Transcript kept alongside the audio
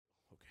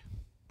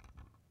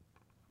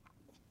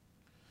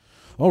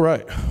All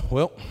right.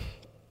 Well,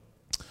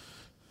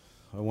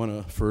 I want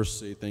to first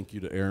say thank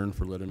you to Aaron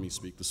for letting me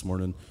speak this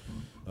morning.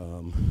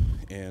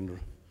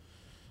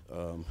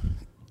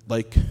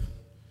 Like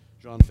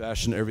John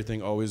fashioned,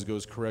 everything always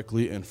goes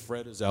correctly, and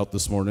Fred is out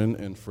this morning,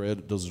 and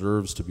Fred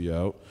deserves to be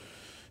out.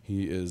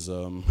 He is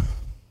out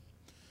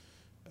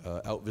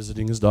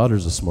visiting his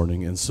daughters this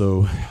morning, and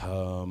so,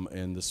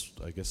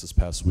 this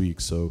past week.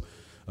 So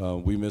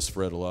we miss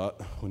Fred a lot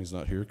when he's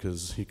not here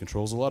because he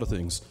controls a lot of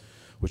things,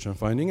 which I'm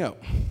finding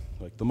out,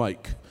 like the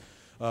mic.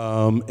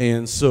 I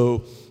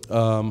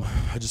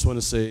just want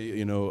to say,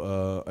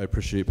 I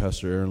appreciate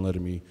Pastor Aaron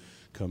letting me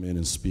come in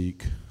and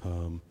speak,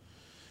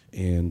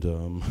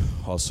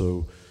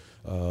 also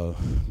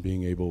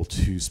being able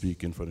to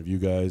speak in front of you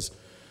guys.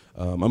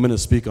 I'm going to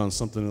speak on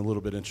something a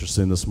little bit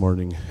interesting this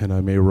morning, and I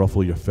may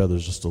ruffle your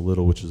feathers just a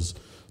little, which is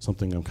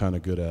something I'm kind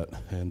of good at.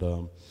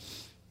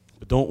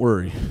 But don't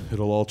worry,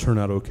 it'll all turn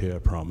out okay, I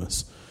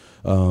promise.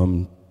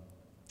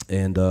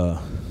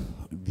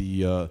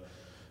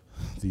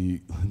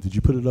 Did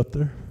you put it up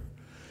there?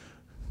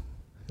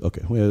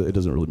 Okay, well, it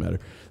doesn't really matter.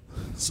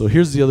 So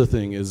here's the other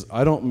thing is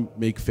I don't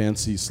make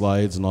fancy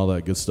slides and all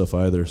that good stuff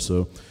either.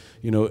 So,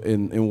 I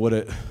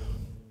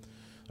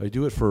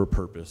do it for a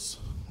purpose.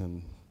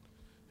 And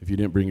if you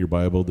didn't bring your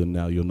Bible, then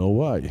now you'll know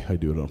why I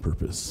do it on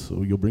purpose.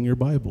 So you'll bring your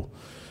Bible.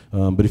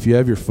 But if you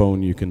have your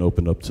phone, you can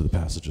open up to the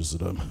passages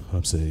that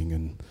I'm saying,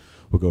 and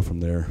we'll go from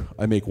there.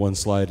 I make one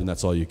slide, and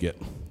that's all you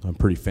get. I'm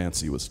pretty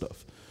fancy with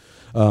stuff.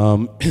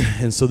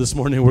 And so this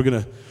morning we're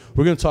gonna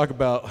talk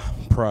about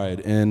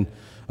pride, and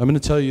I'm gonna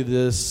tell you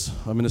this.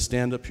 I'm gonna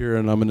stand up here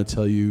and I'm gonna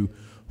tell you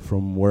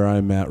from where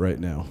I'm at right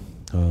now.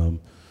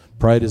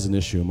 Pride is an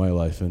issue in my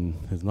life, and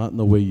it's not in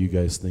the way you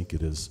guys think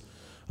it is.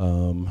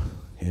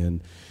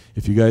 And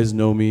if you guys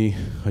know me,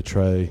 I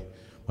try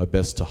my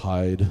best to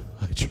hide.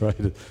 I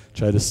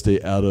try to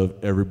stay out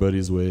of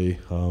everybody's way.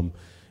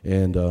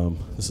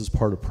 This is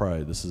part of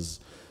pride.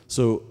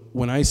 So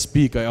when I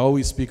speak, I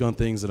always speak on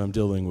things that I'm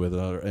dealing with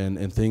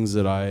and things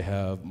that I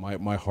have,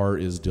 my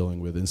heart is dealing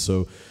with. And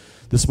so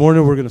this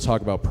morning we're going to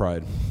talk about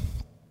pride.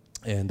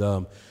 And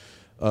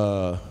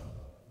I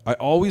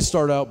always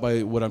start out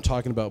by what I'm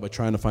talking about by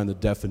trying to find the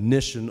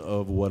definition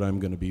of what I'm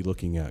going to be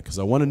looking at, because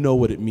I want to know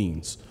what it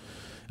means.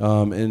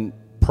 And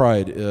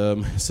pride,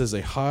 it says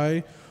a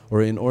high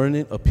or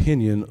inordinate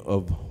opinion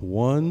of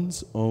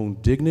one's own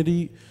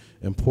dignity,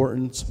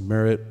 importance,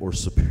 merit, or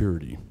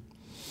superiority.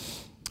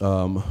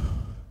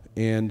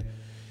 And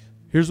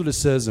here's what it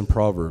says in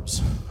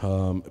Proverbs.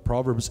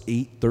 Proverbs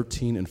 8,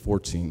 13, and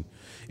 14.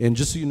 And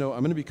just so you know, I'm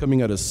going to be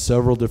coming out of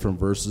several different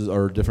verses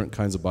or different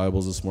kinds of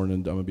Bibles this morning.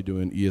 I'm going to be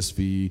doing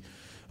ESV.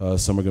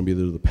 Some are going to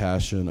be the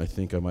Passion. I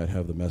think I might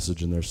have the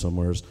Message in there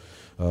somewhere.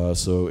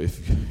 So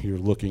if you're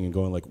looking and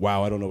going like,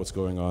 wow, I don't know what's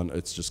going on,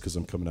 it's just because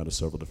I'm coming out of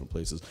several different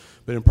places.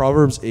 But in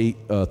Proverbs 8,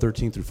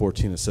 13 through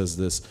 14, it says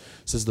this. It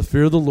says, the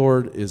fear of the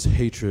Lord is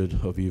hatred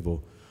of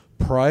evil.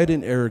 Pride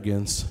and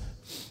arrogance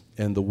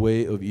and the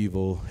way of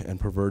evil and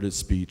perverted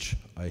speech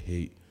I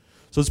hate.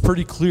 So it's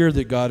pretty clear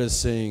that God is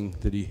saying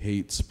that he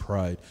hates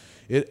pride.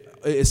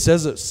 It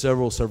says it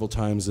several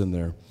times in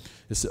there.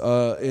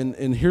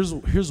 And here's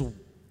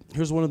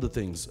one of the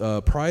things.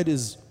 Pride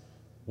is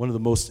one of the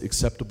most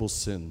acceptable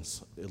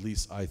sins, at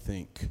least I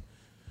think.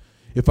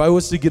 If I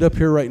was to get up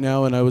here right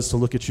now and I was to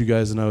look at you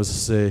guys and I was to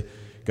say,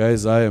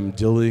 guys, I am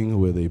dealing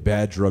with a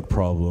bad drug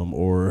problem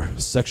or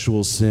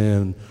sexual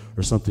sin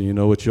or something, you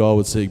know what you all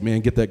would say,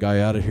 man, get that guy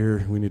out of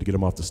here. We need to get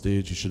him off the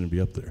stage. He shouldn't be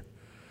up there.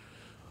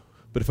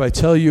 But if I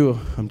tell you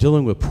I'm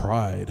dealing with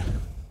pride,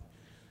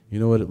 you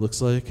know what it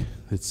looks like?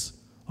 It's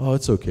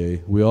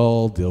okay. We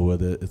all deal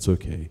with it. It's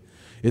okay.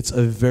 It's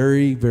a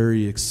very,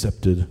 very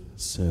accepted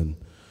sin,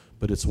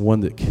 but it's one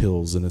that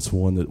kills and it's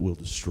one that will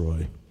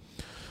destroy.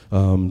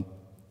 God,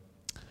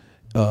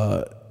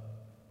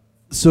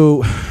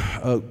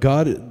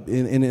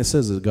 and it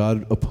says that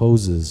God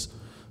opposes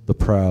the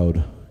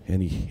proud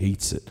and he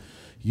hates it.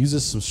 He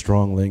uses some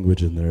strong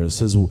language in there. It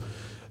says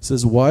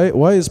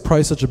why is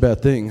pride such a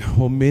bad thing?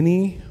 Well,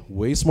 many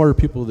way smarter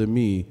people than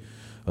me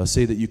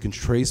say that you can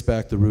trace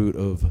back the root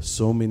of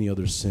so many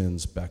other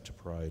sins back to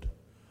pride.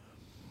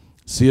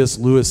 C.S.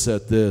 Lewis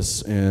said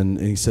this, and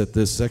he said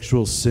this: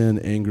 sexual sin,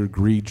 anger,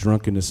 greed,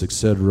 drunkenness,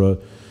 etc.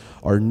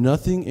 are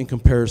nothing in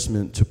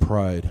comparison to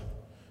pride.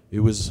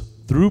 It was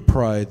through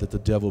pride that the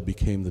devil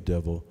became the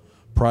devil.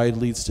 Pride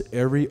leads to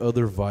every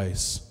other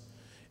vice.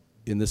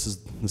 And this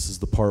is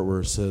the part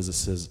where it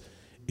says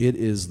it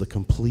is the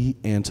complete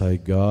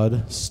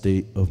anti-God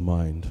state of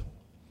mind.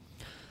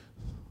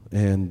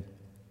 And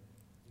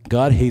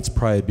God hates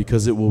pride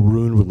because it will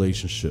ruin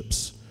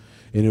relationships.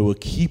 And it will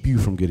keep you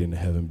from getting to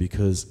heaven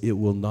because it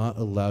will not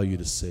allow you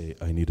to say,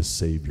 I need a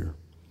Savior.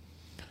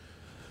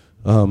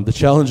 The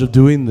challenge of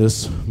doing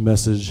this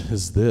message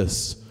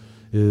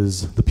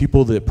is the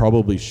people that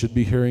probably should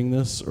be hearing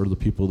this or the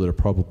people that are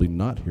probably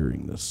not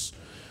hearing this.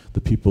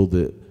 The people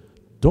that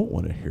don't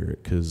want to hear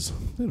it because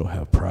they don't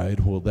have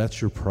pride. Well,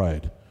 that's your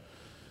pride.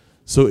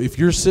 So if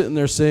you're sitting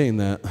there saying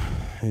that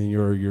and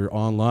you're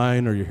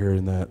online or you're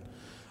hearing that,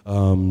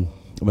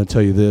 going to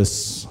tell you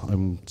this.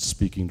 I'm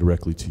speaking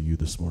directly to you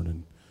this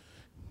morning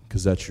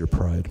because that's your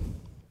pride.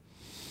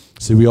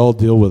 See, we all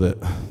deal with it.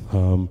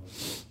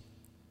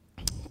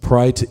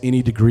 Pride to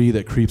any degree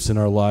that creeps in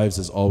our lives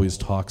is always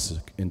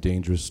toxic and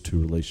dangerous to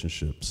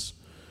relationships.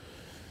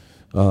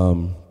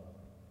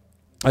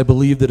 I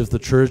believe that if the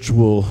church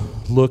will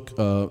look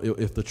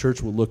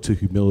to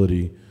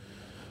humility,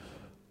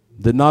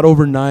 that not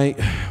overnight,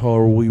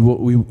 we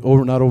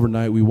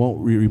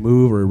won't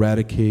remove or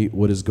eradicate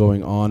what is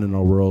going on in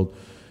our world,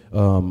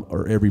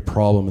 or every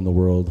problem in the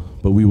world,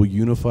 but we will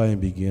unify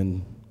and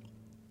begin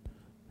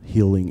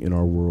healing in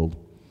our world.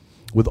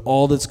 With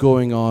all that's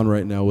going on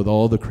right now, with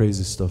all the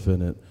crazy stuff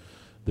in it,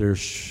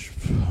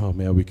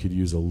 we could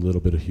use a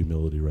little bit of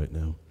humility right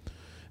now.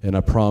 And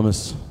I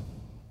promise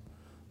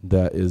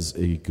that is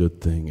a good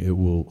thing. It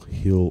will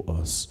heal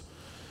us.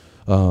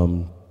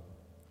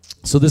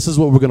 So this is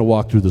what we're going to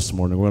walk through this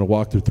morning. We're going to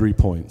walk through 3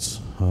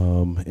 points.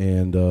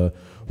 And we're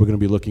going to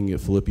be looking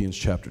at Philippians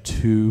chapter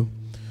 2,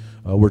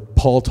 where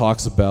Paul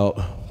talks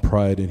about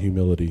pride and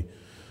humility.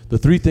 The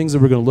 3 things that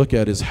we're going to look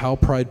at is how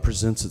pride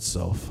presents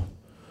itself,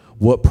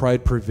 what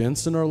pride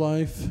prevents in our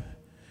life,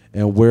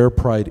 and where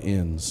pride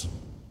ends.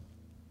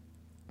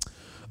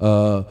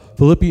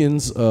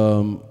 Philippians,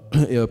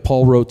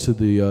 Paul wrote to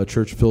the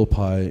church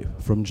Philippi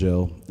from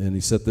jail, and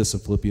he said this in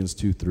Philippians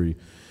 2:3.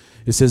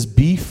 It says,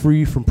 "Be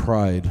free from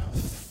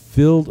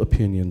pride-filled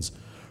opinions,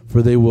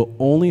 for they will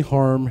only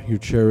harm your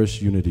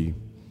cherished unity.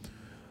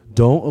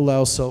 Don't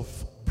allow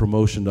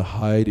self-promotion to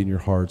hide in your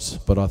hearts,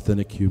 but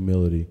authentic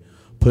humility.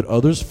 Put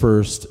others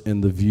first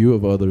and the view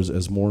of others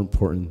as more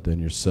important than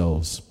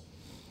yourselves."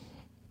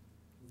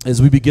 As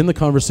we begin the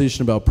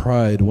conversation about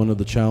pride, one of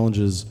the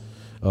challenges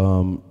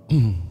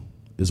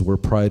is where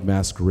pride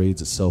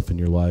masquerades itself in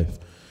your life.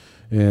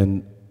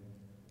 And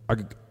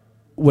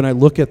when I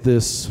look at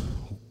this,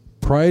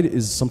 pride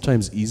is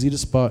sometimes easy to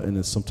spot, and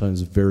it's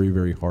sometimes very,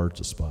 very hard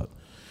to spot.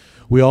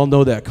 We all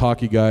know that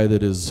cocky guy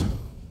that is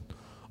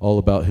all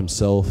about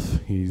himself.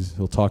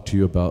 He'll talk to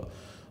you about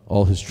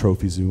all his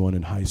trophies he won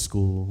in high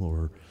school,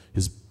 or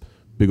his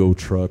big old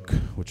truck,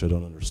 which I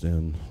don't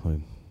understand.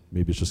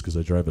 Maybe it's just because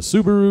I drive a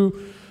Subaru.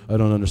 I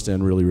don't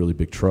understand really, really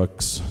big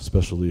trucks,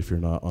 especially if you're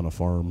not on a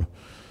farm.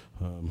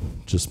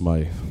 Just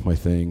my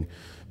thing.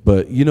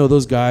 But you know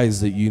those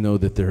guys that you know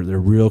that they're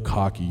real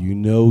cocky. You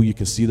know you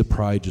can see the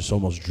pride just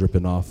almost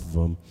dripping off of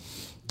them.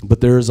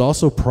 But there is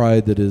also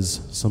pride that is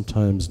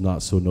sometimes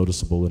not so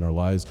noticeable in our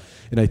lives.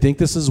 And I think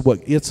this is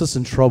what gets us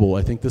in trouble.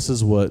 I think this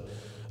is what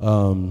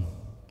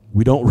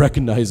we don't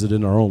recognize it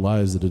in our own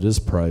lives, that it is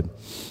pride.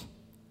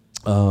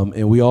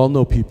 And we all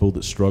know people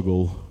that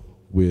struggle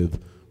with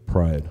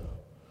pride,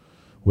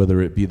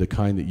 whether it be the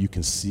kind that you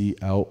can see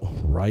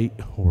outright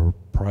or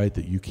pride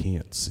that you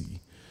can't see.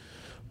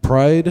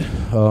 Pride,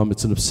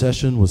 it's an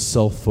obsession with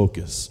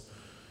self-focus,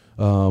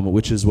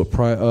 which is what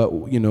pride,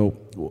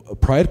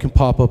 pride can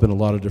pop up in a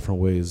lot of different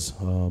ways.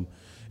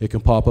 It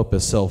can pop up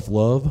as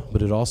self-love,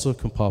 but it also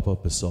can pop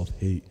up as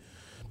self-hate.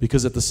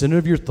 Because at the center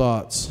of your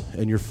thoughts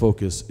and your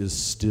focus is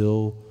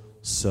still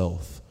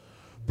self.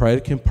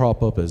 Pride can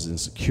pop up as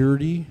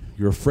insecurity.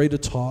 You're afraid to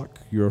talk.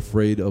 You're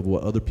afraid of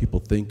what other people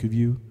think of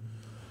you.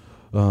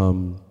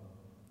 You're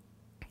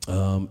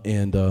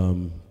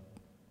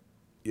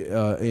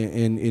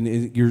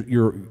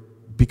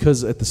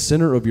because at the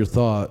center of your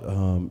thought,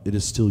 it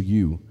is still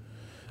you.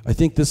 I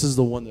think this is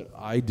the one that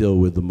I deal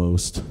with the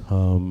most.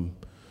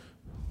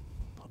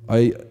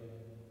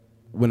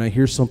 When I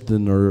hear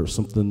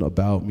something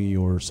about me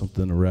or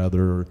something or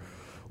rather or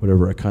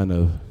whatever, I kind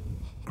of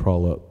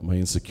crawl up. My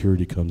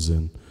insecurity comes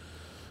in.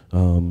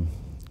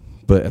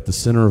 But at the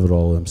center of it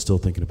all, I'm still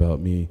thinking about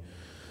me.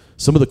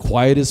 Some of the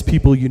quietest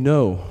people you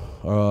know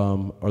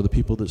are the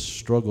people that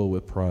struggle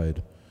with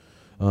pride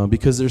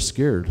because they're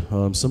scared.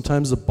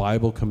 Sometimes the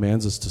Bible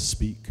commands us to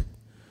speak,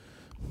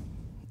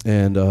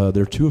 and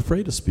they're too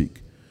afraid to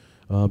speak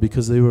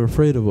because they were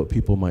afraid of what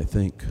people might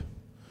think.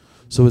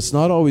 So it's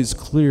not always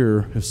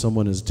clear if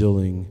someone is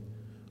dealing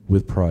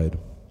with pride.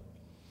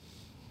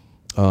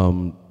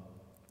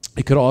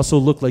 It could also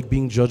look like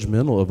being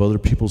judgmental of other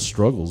people's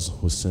struggles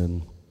with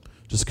sin.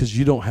 Just because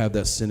you don't have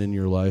that sin in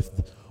your life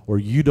or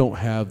you don't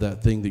have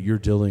that thing that you're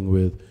dealing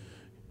with,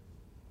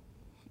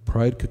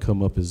 pride could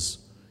come up as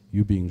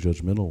you being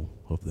judgmental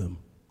of them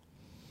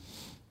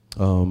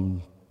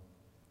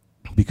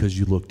because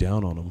you look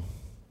down on them.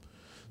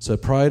 So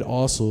pride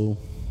also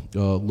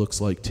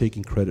looks like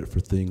taking credit for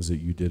things that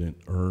you didn't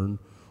earn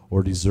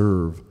or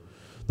deserve.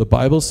 The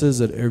Bible says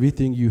that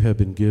everything you have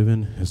been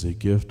given is a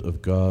gift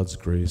of God's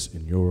grace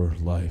in your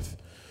life.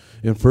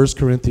 In 1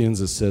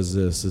 Corinthians, it says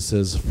this. It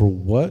says, "For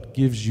what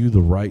gives you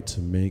the right to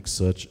make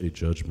such a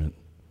judgment?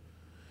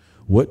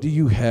 What do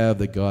you have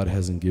that God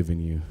hasn't given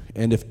you?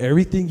 And if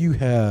everything you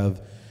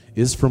have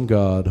is from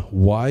God,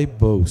 why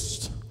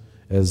boast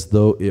as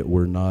though it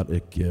were not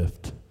a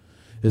gift?"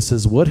 It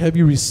says, "What have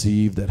you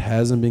received that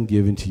hasn't been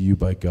given to you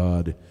by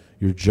God?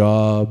 Your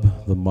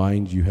job, the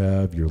mind you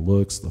have, your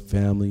looks, the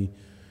family,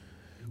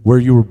 where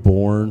you were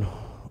born."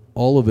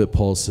 All of it,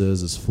 Paul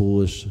says, is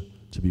foolish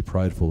to be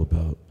prideful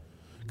about.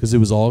 because it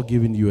was all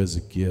given you as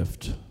a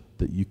gift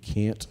that you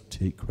can't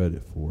take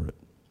credit for it.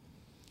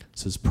 It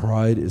says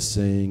pride is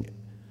saying,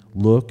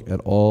 look at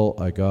all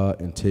I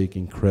got and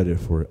taking credit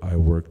for it. I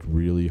worked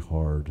really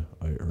hard.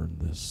 I earned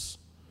this.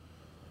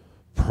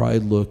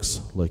 Pride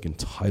looks like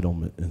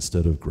entitlement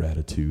instead of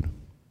gratitude.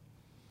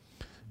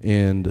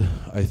 And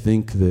I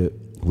think that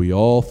we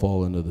all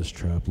fall into this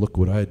trap. Look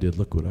what I did,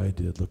 look what I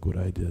did, look what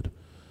I did.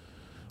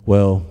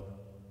 Well,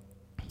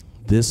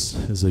 this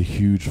is a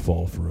huge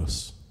fall for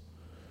us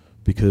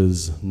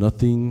because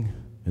nothing,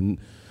 and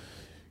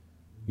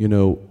you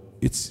know,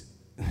 it's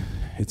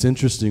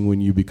interesting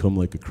when you become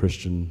like a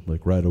Christian,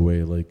 like right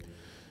away, like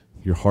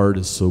your heart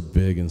is so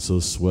big and so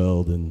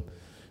swelled, and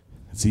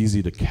it's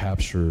easy to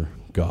capture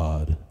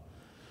God.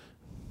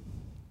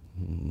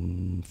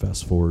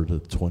 Fast forward to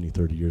 20,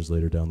 30 years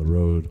later down the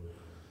road,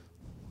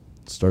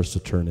 it starts to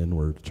turn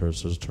inward, it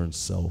starts to turn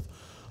self.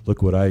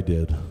 Look what I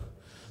did.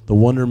 The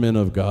wonderment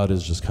of God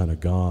is just kind of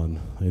gone,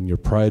 and your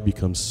pride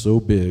becomes so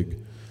big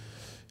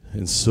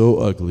and so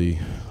ugly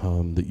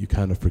that you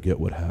kind of forget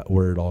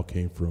where it all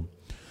came from.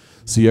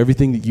 See,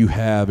 everything that you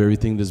have,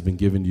 everything that has been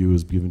given to you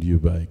is given to you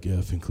by a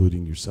gift,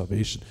 including your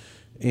salvation.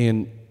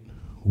 And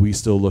we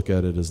still look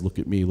at it as, look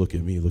at me, look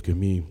at me, look at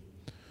me.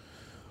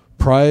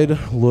 Pride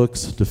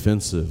looks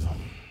defensive.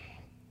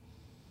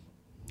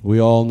 We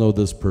all know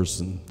this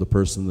person, the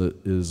person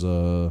that is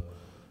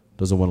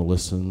doesn't want to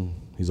listen.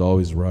 He's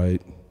always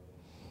right.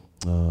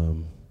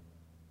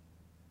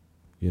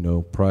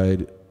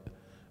 Pride,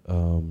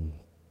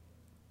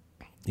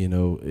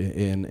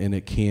 and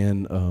it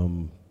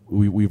can,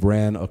 we've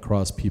ran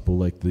across people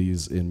like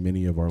these in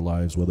many of our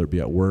lives, whether it be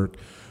at work,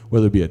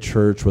 whether it be at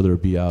church, whether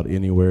it be out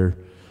anywhere.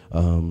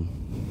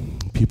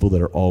 People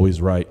that are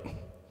always right.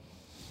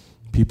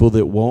 People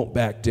that won't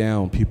back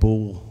down.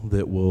 People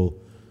that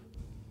will,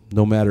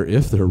 no matter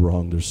if they're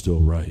wrong, they're still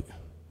right.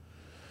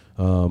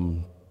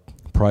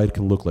 Pride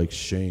can look like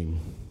shame.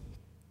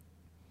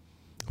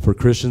 For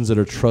Christians that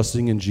are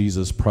trusting in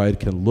Jesus, pride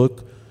can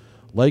look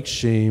like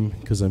shame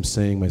because I'm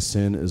saying my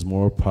sin is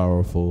more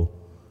powerful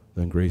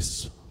than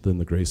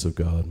the grace of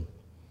God.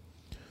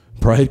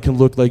 Pride can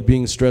look like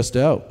being stressed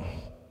out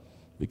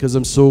because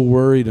I'm so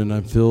worried and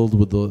I'm filled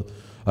with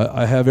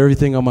I have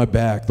everything on my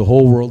back. The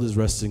whole world is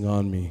resting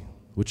on me,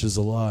 which is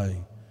a lie.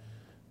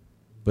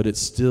 But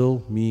it's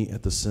still me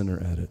at the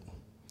center at it.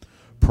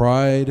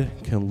 Pride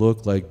can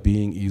look like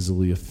being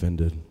easily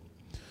offended.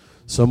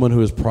 Someone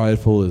who is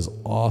prideful is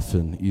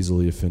often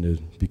easily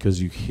offended because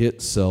you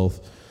hit self,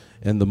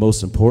 and the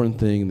most important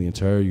thing in the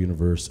entire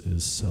universe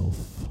is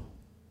self.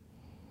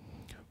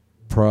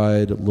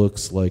 Pride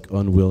looks like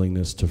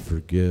unwillingness to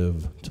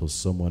forgive till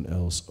someone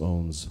else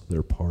owns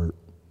their part.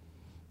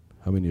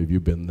 How many of you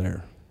have been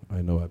there?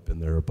 I know I've been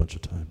there a bunch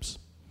of times.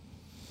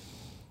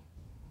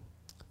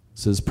 It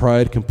says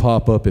pride can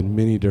pop up in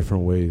many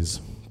different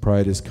ways.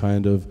 Pride is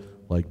kind of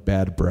like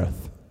bad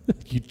breath.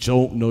 You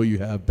don't know you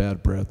have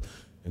bad breath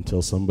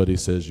until somebody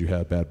says you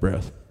have bad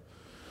breath.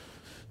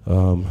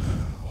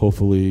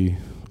 Hopefully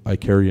I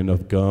carry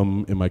enough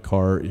gum in my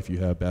car. If you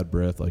have bad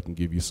breath, I can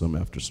give you some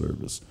after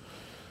service.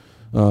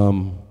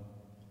 But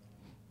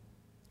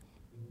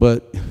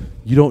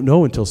you don't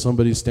know until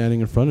somebody's standing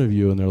in front of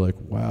you and they're like,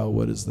 wow,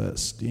 what is that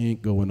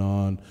stink going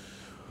on?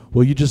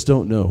 Well, you just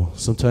don't know.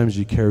 Sometimes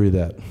you carry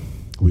that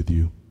with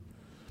you.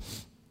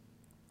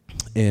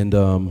 And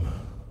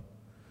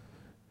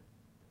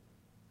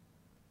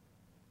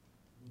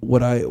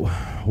what I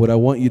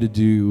want you to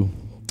do,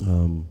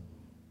 and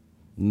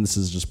this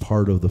is just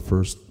part of the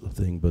first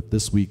thing, but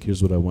this week,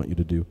 here's what I want you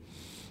to do.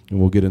 And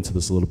we'll get into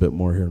this a little bit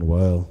more here in a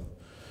while.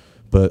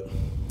 But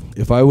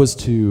if I was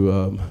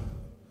to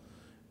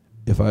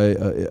if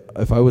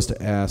I was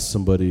to ask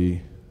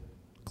somebody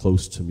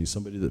close to me,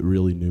 somebody that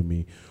really knew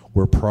me,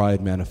 where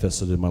pride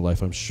manifested in my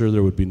life, I'm sure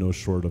there would be no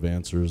short of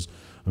answers.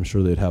 I'm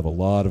sure they'd have a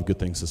lot of good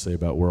things to say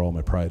about where all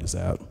my pride is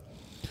at.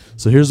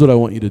 So here's what I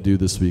want you to do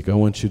this week. I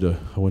want you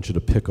to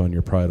pick on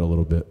your pride a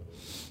little bit.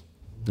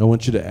 I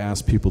want you to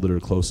ask people that are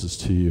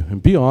closest to you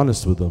and be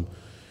honest with them.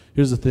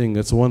 Here's the thing.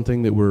 That's the one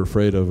thing that we're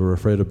afraid of. We're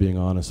afraid of being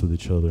honest with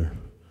each other.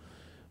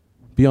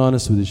 Be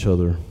honest with each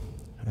other.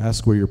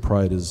 Ask where your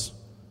pride is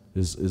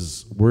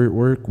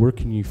where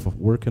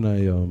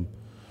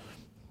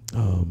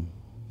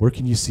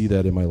can you see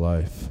that in my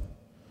life?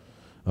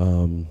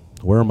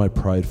 Where am I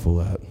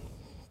prideful at?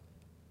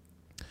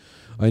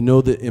 I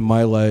know that in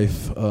my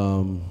life,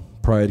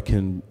 pride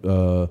can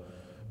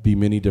be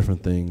many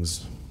different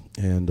things,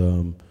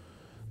 and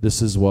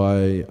this is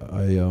why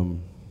I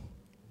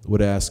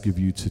would ask of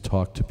you to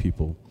talk to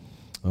people.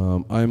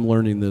 I'm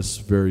learning this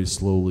very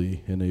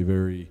slowly in a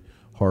very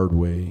hard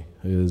way,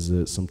 is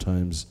that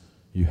sometimes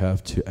you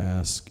have to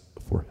ask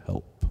for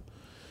help.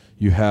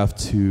 You have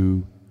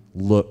to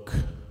look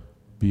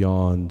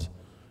beyond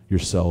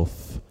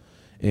yourself.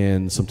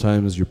 And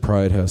sometimes your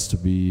pride has to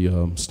be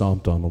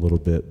stomped on a little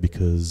bit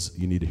because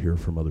you need to hear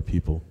from other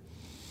people.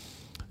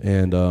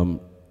 And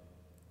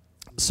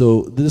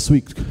so this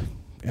week,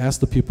 ask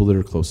the people that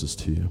are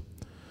closest to you.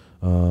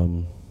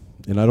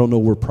 And I don't know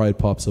where pride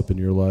pops up in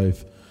your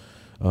life,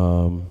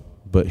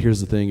 But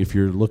here's the thing, if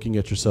you're looking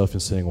at yourself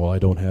and saying, well, I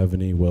don't have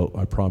any, well,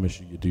 I promise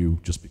you do,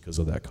 just because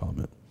of that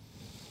comment.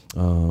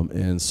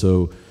 And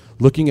so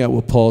looking at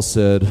what Paul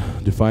said,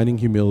 defining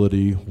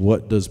humility,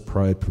 what does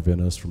pride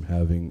prevent us from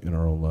having in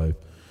our own life?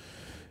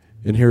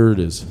 And here it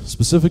is,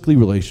 specifically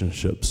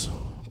relationships.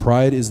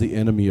 Pride is the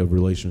enemy of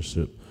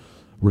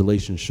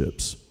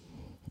relationships.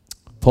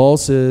 Paul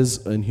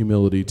says in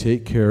humility,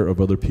 take care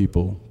of other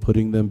people,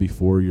 putting them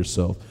before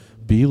yourself.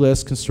 Be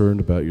less concerned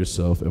about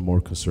yourself and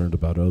more concerned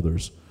about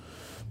others.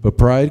 But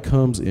pride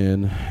comes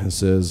in and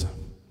says,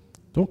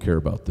 don't care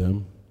about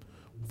them.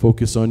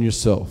 Focus on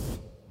yourself.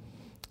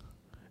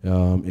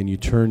 And you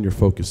turn your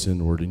focus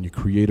inward and you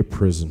create a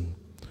prison.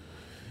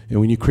 And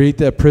when you create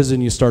that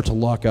prison, you start to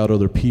lock out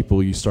other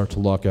people, you start to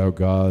lock out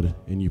God,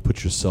 and you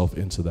put yourself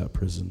into that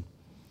prison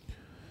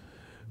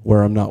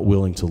where I'm not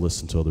willing to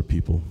listen to other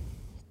people.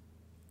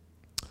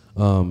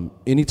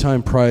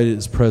 Anytime pride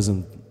is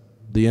present,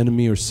 the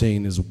enemy or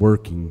Satan is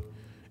working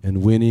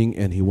and winning,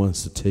 and he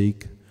wants to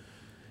take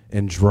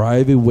and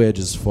drive a wedge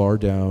as far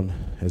down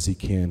as he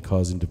can,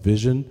 causing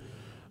division,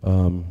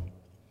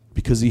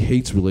 because he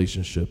hates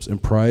relationships.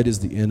 And pride is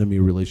the enemy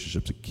of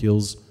relationships. It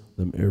kills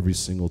them every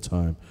single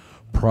time.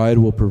 Pride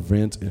will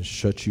prevent and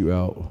shut you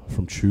out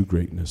from true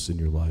greatness in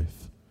your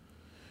life.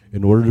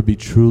 In order to be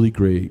truly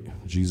great,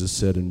 Jesus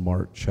said in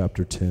Mark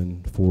chapter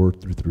 10,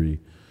 4-3,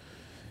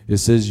 it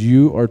says,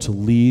 you are to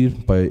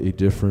lead by a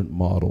different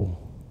model.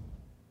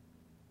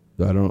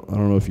 I don't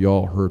know if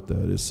y'all heard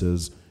that. It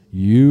says,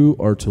 you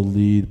are to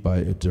lead by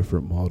a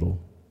different model.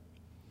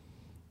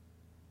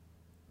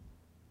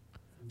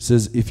 It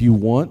says, if you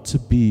want to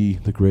be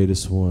the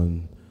greatest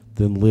one,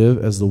 then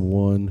live as the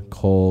one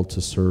called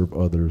to serve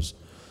others.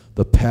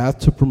 The path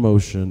to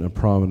promotion and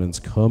prominence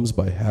comes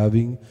by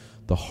having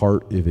the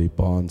heart of a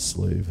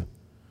bondslave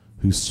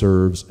who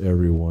serves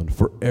everyone.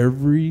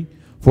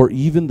 For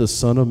even the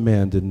Son of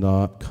Man did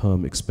not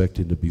come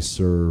expecting to be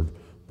served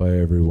by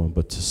everyone,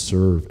 but to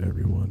serve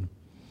everyone,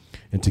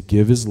 and to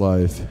give his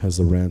life as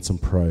a ransom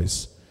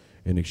price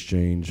in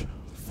exchange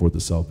for the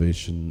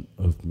salvation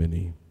of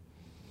many.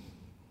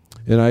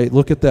 And I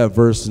look at that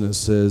verse and it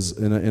says,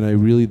 and I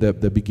really,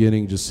 that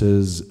beginning just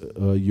says,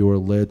 you are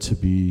led to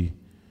be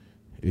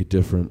a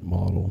different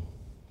model.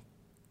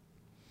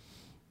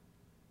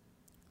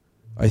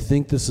 I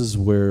think this is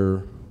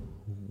where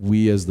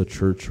we as the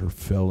church are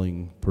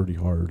failing pretty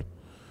hard,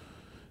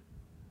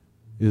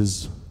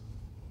 is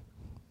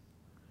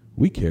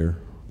we care.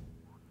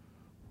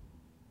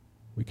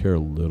 We care a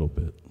little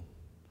bit.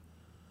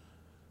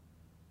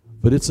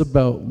 But it's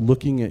about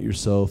looking at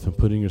yourself and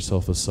putting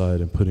yourself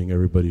aside and putting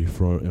everybody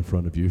in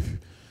front of you.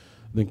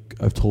 I think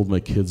I've told my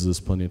kids this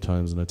plenty of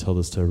times, and I tell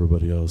this to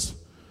everybody else.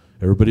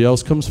 Everybody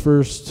else comes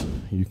first.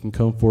 You can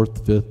come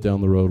fourth, fifth,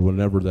 down the road,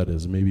 whenever that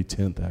is, maybe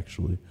 10th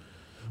actually.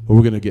 But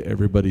we're going to get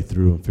everybody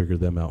through and figure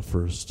them out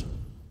first.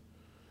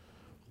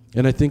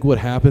 And I think what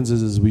happens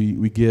is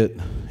we get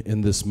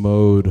in this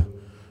mode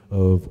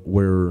of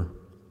where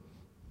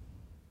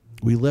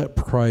we let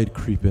pride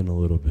creep in a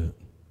little bit.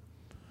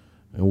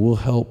 And we'll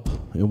help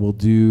and we'll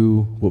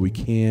do what we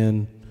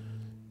can,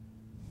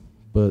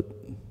 but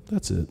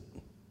that's it.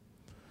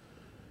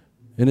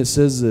 And it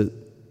says that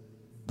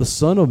the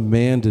Son of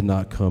Man did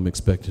not come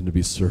expecting to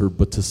be served,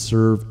 but to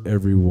serve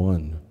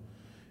everyone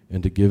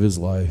and to give his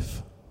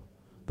life,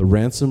 the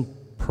ransom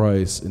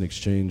price in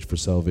exchange for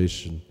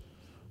salvation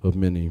of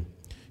many.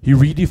 He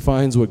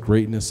redefines what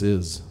greatness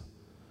is.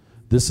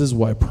 This is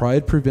why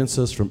pride prevents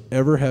us from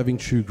ever having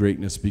true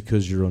greatness,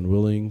 because you're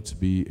unwilling to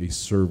be a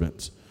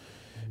servant.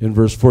 In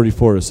verse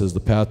 44, it says, the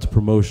path to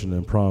promotion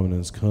and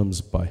prominence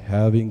comes by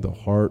having the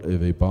heart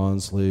of a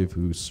bondslave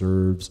who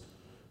serves.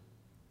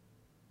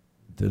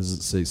 It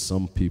doesn't say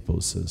some people,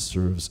 it says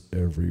serves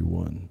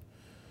everyone.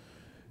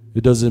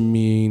 It doesn't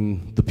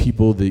mean the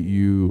people that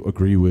you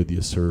agree with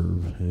you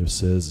serve. It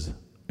says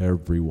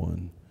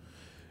everyone.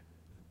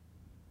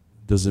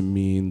 It doesn't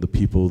mean the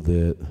people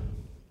that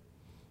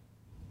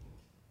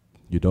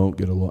you don't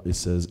get along. It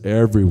says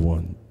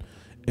everyone.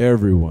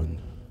 Everyone.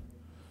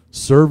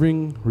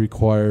 Serving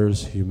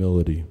requires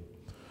humility.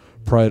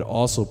 Pride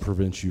also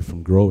prevents you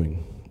from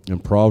growing. In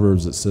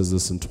Proverbs, it says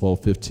this in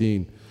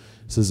 12:15. It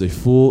says, a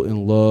fool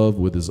in love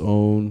with his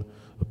own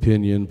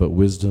opinion, but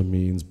wisdom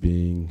means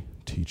being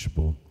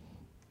teachable.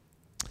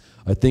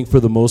 I think for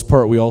the most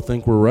part, we all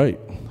think we're right.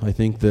 I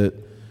think that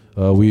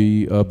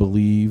we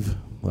believe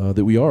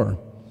that we are.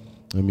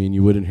 I mean,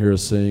 you wouldn't hear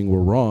us saying we're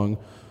wrong.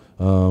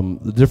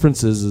 The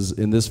difference is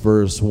in this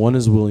verse, one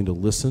is willing to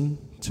listen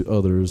to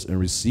others and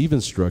receive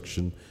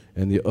instruction,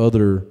 and the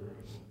other,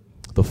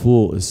 the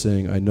fool, is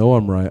saying, I know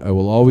I'm right, I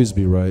will always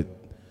be right,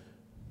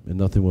 and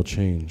nothing will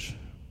change.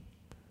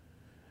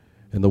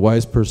 And the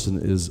wise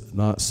person is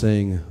not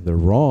saying they're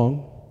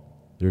wrong,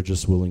 they're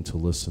just willing to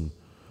listen.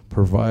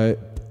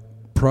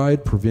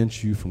 Pride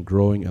prevents you from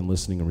growing and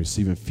listening and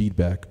receiving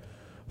feedback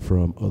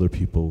from other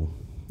people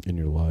in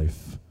your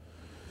life.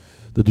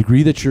 The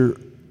degree that you're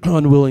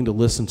unwilling to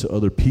listen to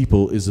other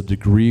people is a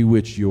degree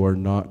which you are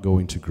not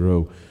going to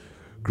grow.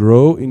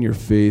 Grow in your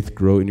faith,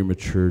 grow in your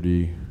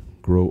maturity,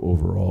 grow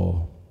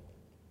overall.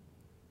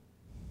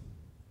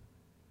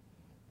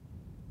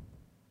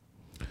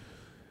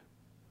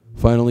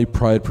 Finally,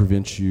 pride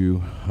prevents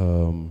you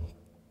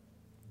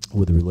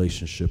with a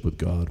relationship with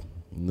God.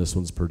 And this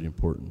one's pretty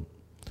important.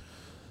 It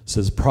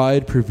says,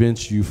 pride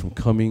prevents you from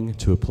coming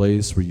to a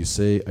place where you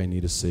say, I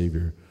need a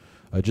Savior.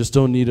 I just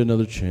don't need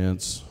another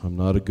chance. I'm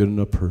not a good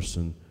enough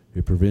person.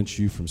 It prevents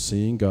you from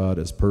seeing God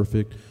as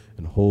perfect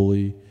and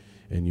holy,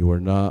 and you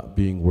are not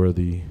being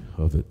worthy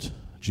of it.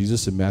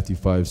 Jesus in Matthew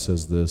 5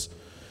 says this,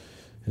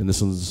 and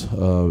this one's,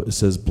 it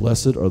says,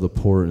 blessed are the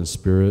poor in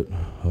spirit,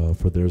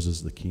 for theirs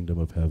is the kingdom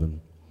of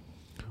heaven.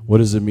 What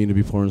does it mean to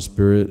be poor in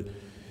spirit?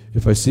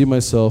 If I see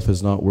myself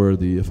as not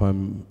worthy, if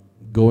I'm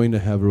going to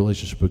have a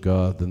relationship with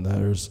God, then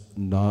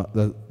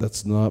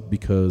that's not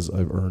because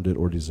I've earned it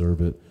or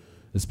deserve it.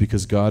 It's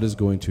because God is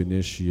going to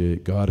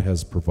initiate. God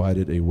has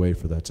provided a way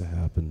for that to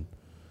happen.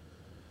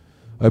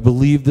 I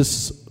believe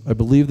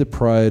that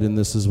pride, and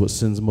this is what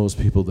sends most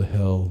people to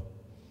hell,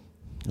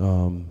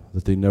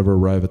 that they never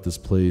arrive at this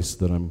place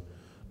that I'm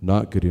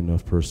not a good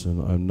enough person.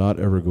 I'm not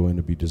ever going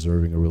to be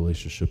deserving a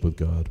relationship with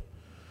God.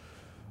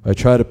 I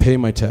try to pay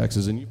my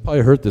taxes, and you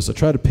probably heard this. I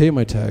try to pay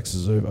my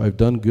taxes. I've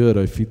done good.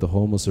 I feed the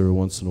homeless every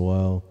once in a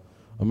while.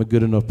 I'm a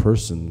good enough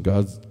person.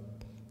 God's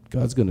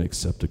going to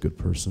accept a good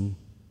person.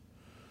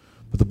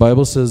 But the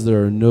Bible says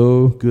there are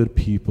no good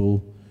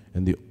people,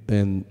 and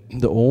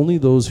the only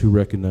those who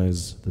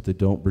recognize that they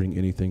don't bring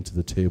anything to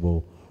the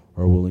table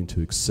are willing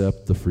to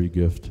accept the free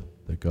gift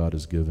that God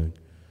is giving.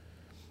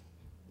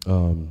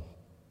 And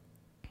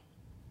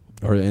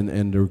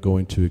they're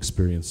going to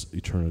experience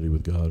eternity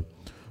with God.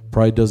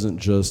 Pride doesn't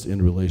just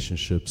end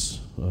relationships.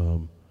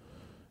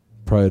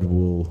 Pride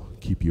will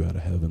keep you out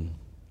of heaven.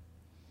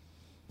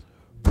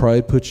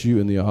 Pride puts you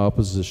in the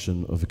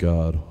opposition of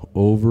God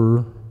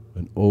over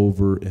and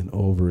over and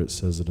over. It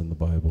says it in the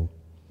Bible.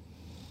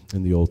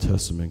 In the Old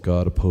Testament,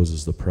 God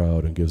opposes the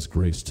proud and gives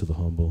grace to the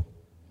humble.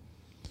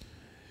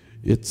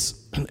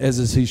 It's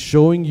as he's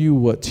showing you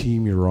what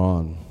team you're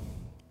on.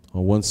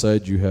 On one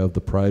side you have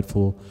the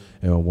prideful,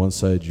 and on one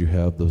side you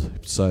have the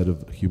side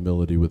of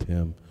humility with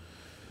him.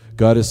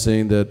 God is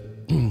saying that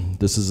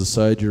this is the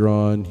side you're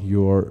on.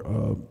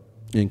 You're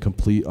in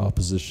complete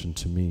opposition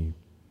to me.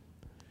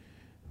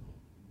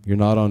 You're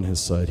not on his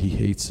side. He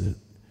hates it.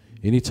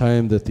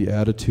 Anytime that the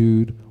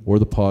attitude or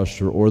the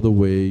posture or the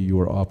way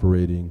you are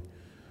operating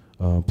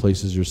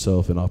places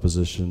yourself in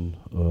opposition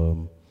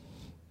of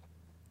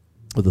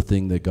the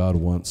thing that God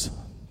wants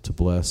to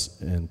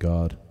bless, and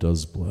God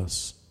does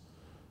bless.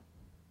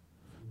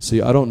 See,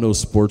 I don't know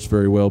sports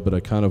very well, but I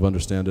kind of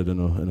understand it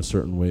in a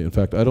certain way. In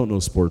fact, I don't know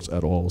sports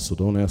at all, so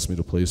don't ask me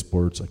to play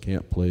sports. I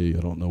can't play. I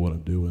don't know what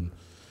I'm doing.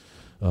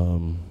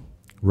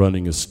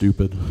 Running is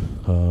stupid.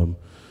 Going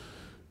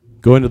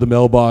to the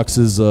mailbox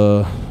is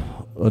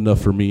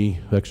enough for me,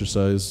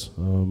 exercise.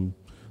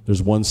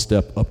 There's one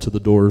step up to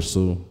the door,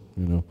 so,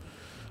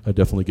 I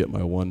definitely get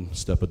my one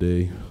step a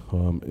day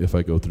if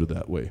I go through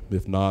that way.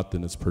 If not,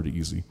 then it's pretty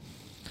easy.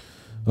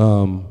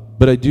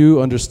 But I do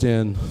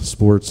understand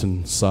sports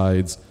and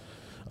sides,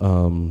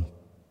 and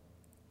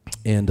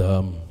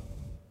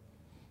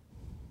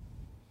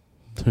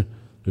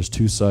there's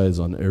two sides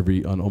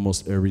on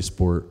almost every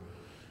sport.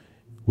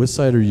 Which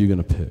side are you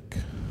going to pick?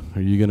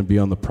 Are you going to be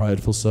on the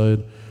prideful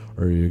side,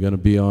 or are you going to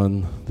be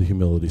on the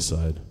humility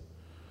side?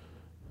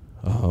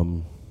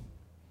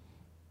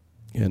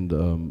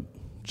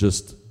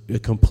 Just a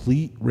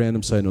complete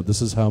random side note.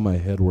 This is how my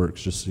head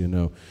works, just so you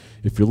know.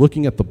 If you're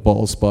looking at the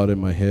bald spot in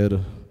my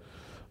head,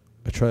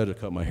 I tried to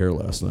cut my hair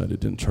last night. It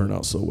didn't turn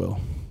out so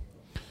well.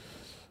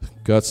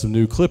 Got some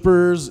new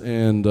clippers,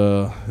 and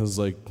it was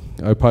like,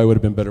 I probably would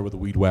have been better with a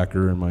weed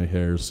whacker in my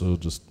hair, so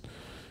just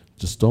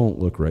don't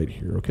look right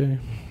here, okay?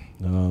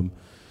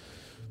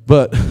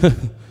 But,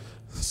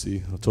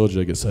 see, I told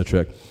you I get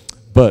sidetracked.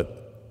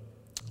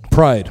 But,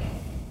 pride,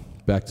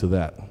 back to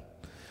that.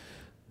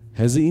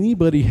 Has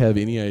anybody have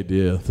any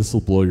idea, this will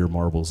blow your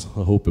marbles,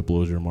 I hope it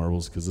blows your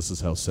marbles, because this is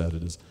how sad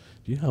it is.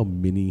 Do you know how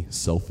many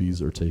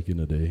selfies are taken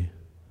a day?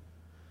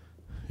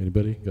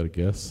 Anybody? Got a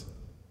guess?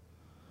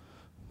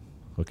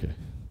 Okay.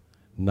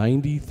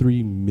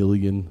 93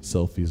 million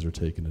selfies are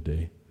taken a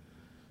day.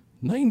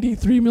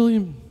 93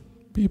 million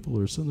people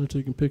are sitting there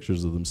taking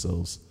pictures of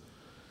themselves.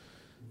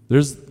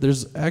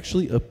 There's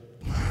actually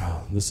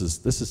this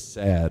is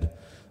sad.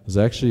 There's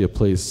actually a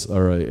place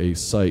or a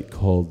site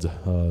called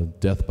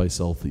Death by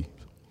Selfie.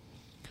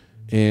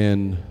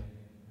 And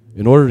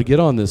in order to get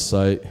on this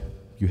site,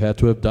 you had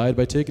to have died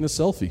by taking a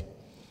selfie.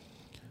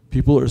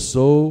 People are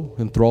so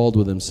enthralled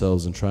with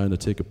themselves and trying to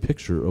take a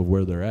picture of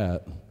where they're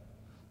at.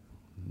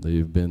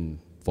 They've been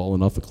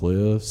falling off of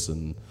cliffs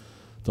and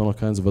done all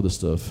kinds of other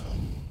stuff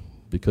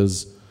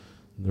because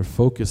their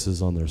focus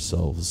is on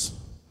themselves.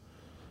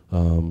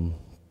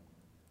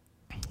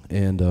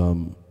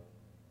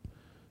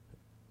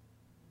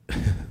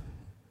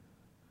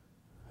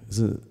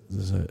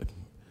 It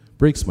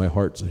breaks my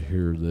heart to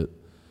hear that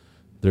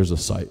there's a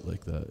site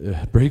like that.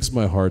 It breaks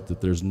my heart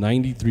that there's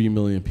 93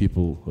 million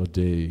people a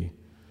day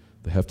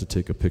that have to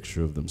take a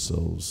picture of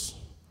themselves.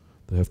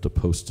 They have to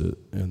post it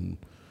and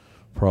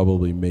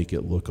probably make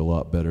it look a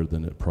lot better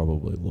than it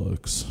probably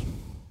looks.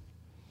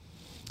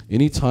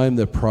 Anytime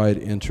that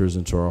pride enters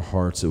into our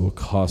hearts, it will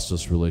cost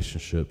us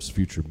relationships,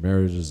 future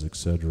marriages,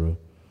 etc.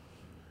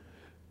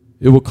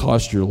 It will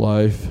cost your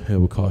life. It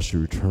will cost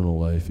your eternal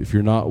life. If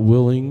you're not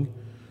willing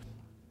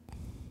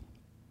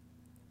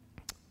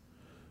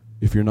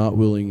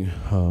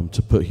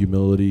to put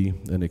humility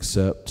and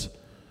accept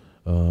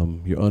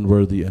you're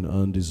unworthy and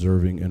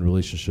undeserving in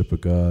relationship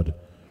with God,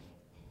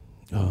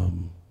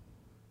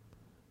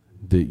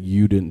 that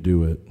you didn't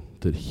do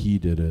it, that He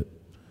did it,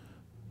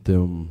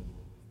 then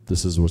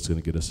this is what's going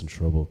to get us in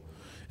trouble.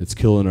 It's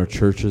killing our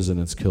churches and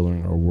it's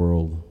killing our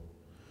world,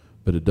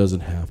 but it doesn't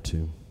have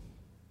to.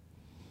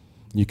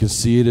 You can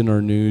see it in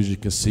our news. You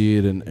can see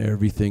it in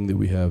everything that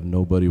we have.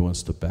 Nobody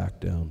wants to back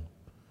down.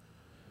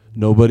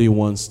 Nobody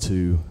wants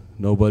to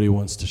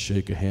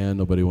shake a hand.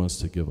 Nobody wants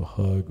to give a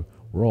hug.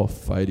 We're all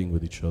fighting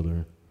with each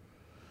other.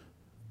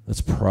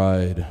 That's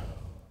pride.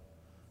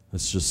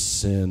 That's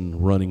just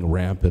sin running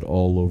rampant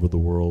all over the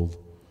world.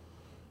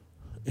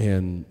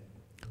 And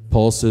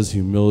Paul says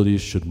humility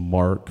should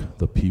mark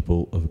the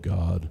people of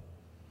God.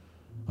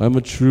 I'm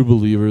a true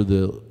believer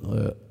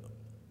that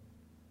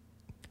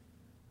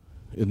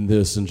in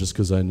this, and just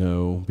because I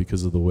know,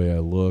 because of the way I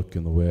look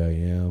and the way I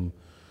am,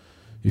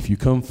 if you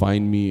come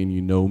find me and you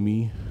know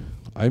me,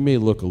 I may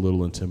look a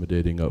little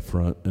intimidating up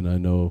front, and I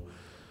know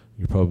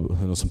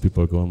some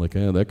people are going like,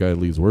 that guy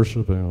leads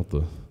worship,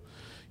 and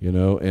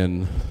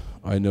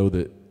I know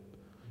that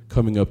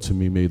coming up to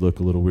me may look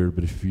a little weird,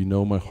 but if you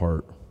know my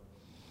heart,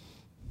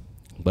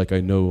 like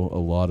I know a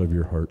lot of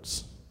your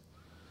hearts,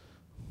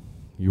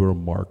 you are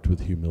marked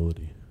with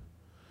humility.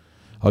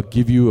 I'll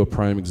give you a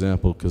prime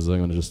example because I'm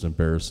going to just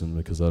embarrass him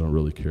because I don't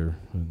really care.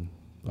 And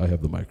I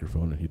have the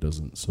microphone and he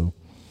doesn't.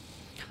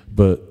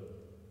 But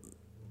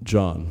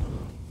John,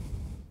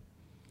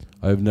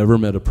 I've never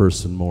met a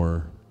person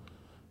more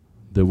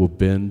that will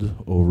bend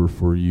over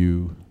for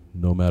you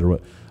no matter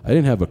what. I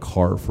didn't have a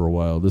car for a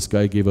while. This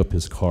guy gave up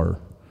his car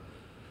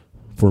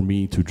for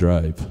me to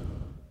drive.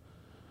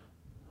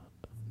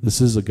 This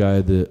is a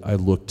guy that I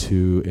look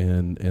to,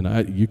 and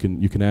you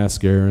can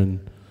ask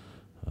Aaron.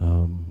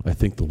 I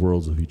think the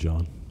world of you,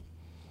 John.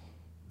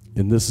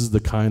 And this is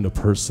the kind of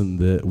person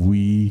that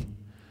we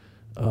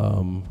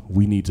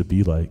need to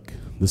be like.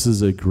 This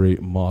is a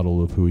great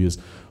model of who he is.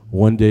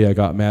 One day I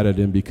got mad at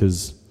him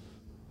because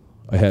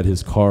I had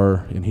his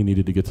car and he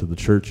needed to get to the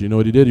church. You know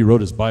what he did? He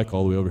rode his bike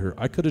all the way over here.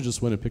 I could have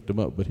just went and picked him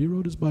up, but he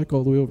rode his bike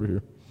all the way over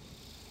here.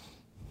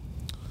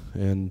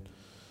 And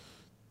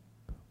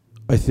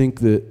I think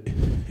that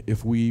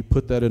if we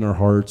put that in our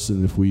hearts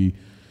and if we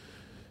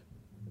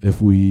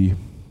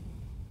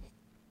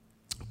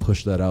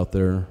push that out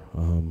there,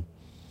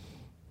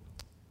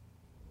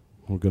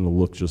 we're going to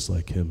look just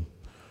like him.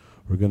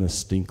 We're going to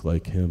stink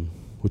like him,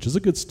 which is a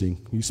good stink.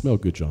 You smell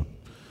good, John.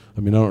 I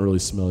mean, I don't really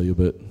smell you,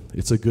 but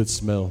it's a good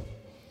smell.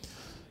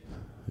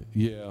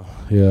 Yeah.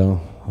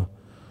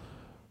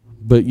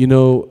 But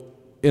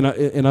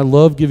and I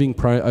love giving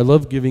pride. I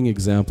love giving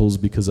examples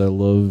because I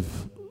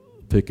love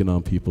picking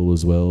on people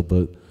as well.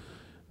 But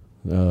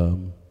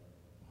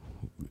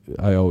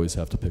I always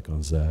have to pick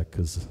on Zach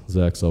because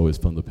Zach's always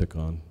fun to pick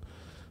on.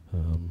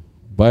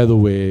 By the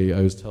way,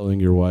 I was telling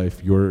your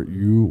wife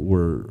you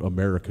were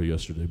America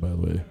yesterday. By the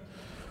way,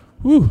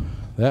 whew,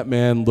 that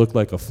man looked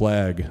like a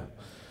flag.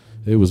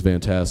 It was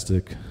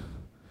fantastic.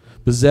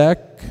 But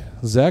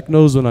Zach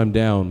knows when I'm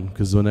down,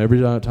 because every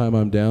time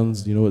I'm down,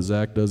 you know what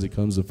Zach does? He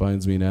comes and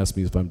finds me and asks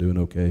me if I'm doing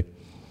okay.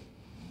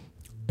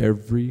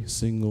 Every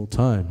single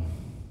time.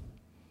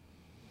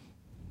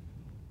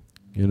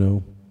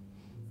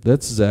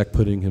 That's Zach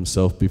putting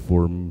himself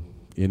before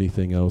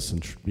anything else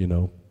and,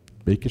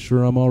 making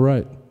sure I'm all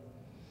right.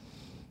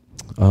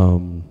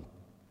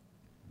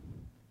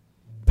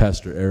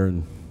 Pastor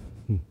Aaron,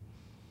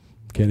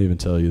 can't even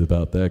tell you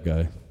about that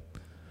guy.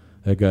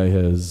 That guy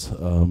has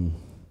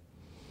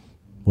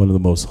one of the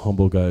most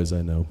humble guys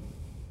I know.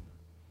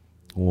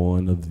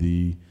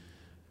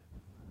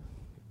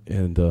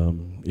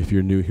 If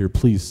you're new here,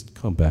 please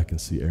come back and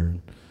see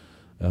Aaron.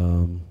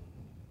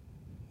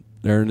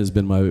 Aaron has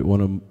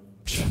been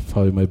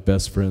probably my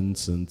best friend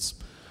since,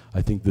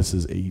 I think this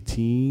is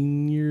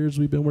 18 years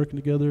we've been working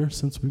together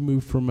since we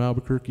moved from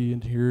Albuquerque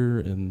into here.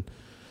 And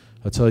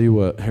I'll tell you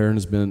what, Aaron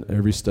has been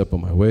every step of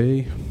my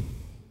way.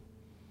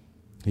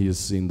 He has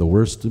seen the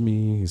worst of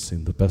me. He's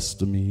seen the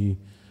best of me.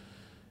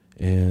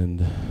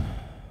 And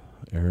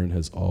Aaron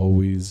has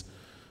always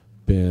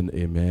been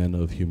a man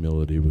of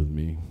humility with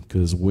me.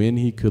 Because when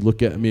he could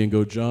look at me and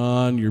go,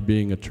 John, you're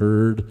being a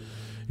turd,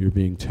 you're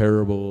being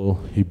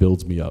terrible, he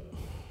builds me up.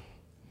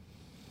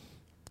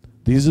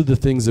 These are the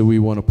things that we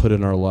want to put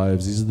in our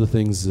lives. These are the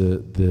things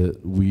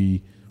that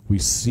we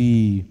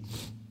see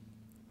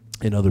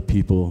in other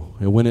people.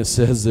 And when it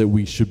says that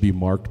we should be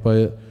marked by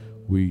it,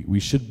 we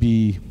should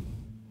be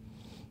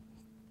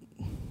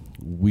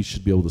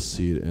able to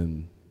see it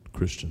in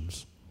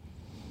Christians.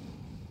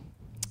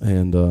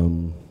 And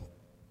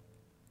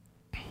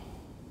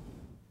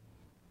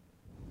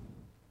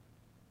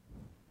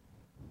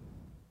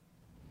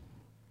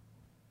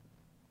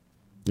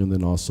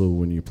then also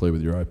when you play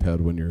with your iPad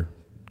when you're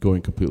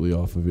going completely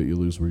off of it, you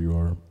lose where you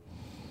are.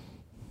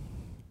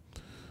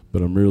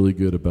 But I'm really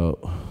good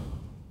about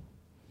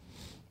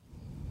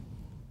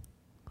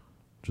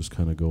just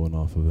kind of going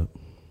off of it.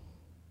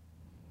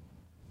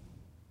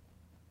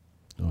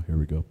 Oh, here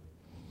we go.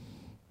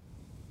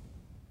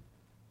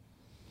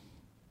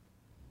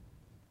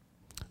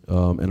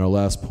 And our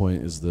last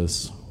point is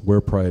this: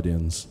 where pride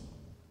ends.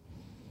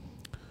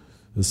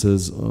 It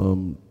says,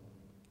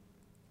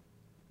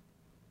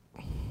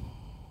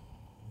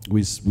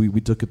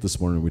 we took it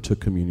this morning. We took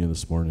communion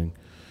this morning,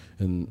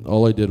 and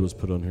all I did was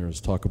put on here is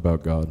talk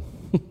about God,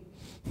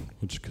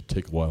 which could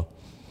take a while.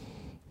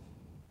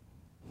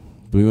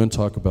 But we want to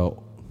talk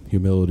about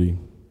humility.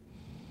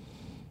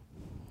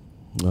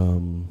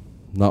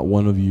 Not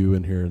one of you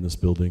in here in this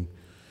building,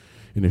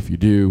 and if you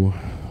do,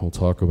 we'll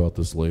talk about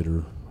this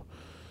later,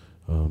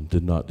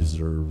 did not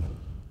deserve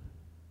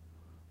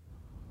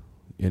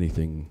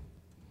anything.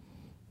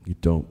 You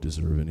don't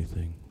deserve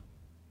anything.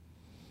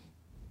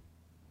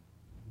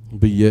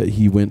 But yet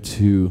he went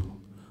to,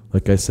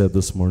 like I said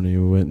this morning, he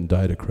went and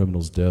died a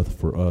criminal's death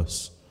for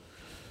us.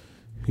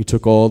 He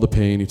took all the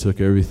pain, he took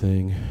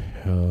everything,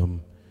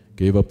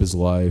 gave up his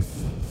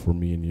life for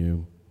me and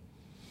you.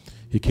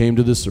 He came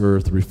to this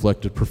earth,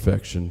 reflected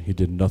perfection. He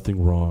did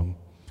nothing wrong,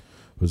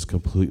 was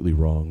completely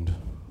wronged,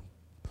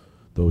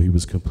 though he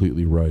was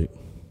completely right.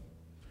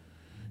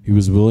 He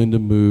was willing to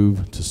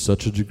move to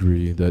such a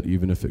degree that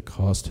even if it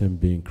cost him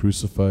being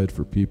crucified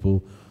for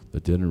people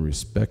that didn't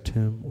respect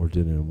him or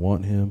didn't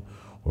want him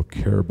or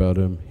care about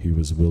him, he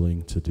was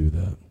willing to do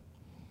that.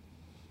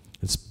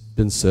 It's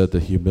been said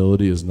that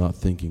humility is not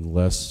thinking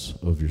less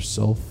of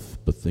yourself,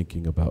 but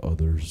thinking about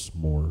others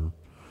more,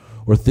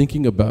 or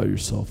thinking about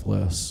yourself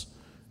less.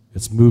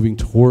 It's moving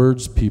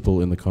towards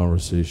people in the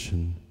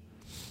conversation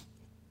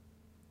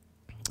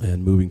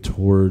and moving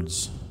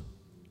towards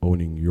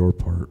owning your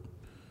part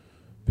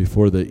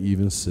before they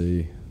even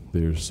say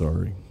they're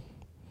sorry.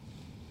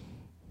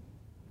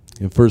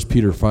 In 1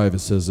 Peter 5, it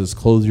says this: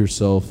 clothe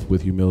yourself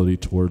with humility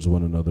towards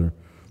one another,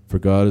 for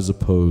God is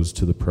opposed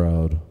to the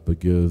proud, but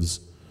gives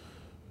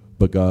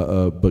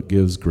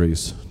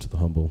grace to the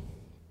humble.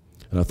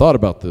 And I thought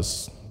about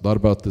this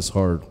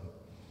hard,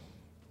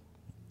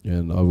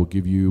 and I will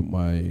give you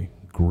my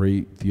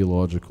great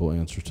theological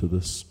answer to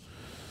this.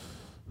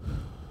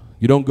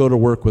 You don't go to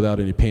work without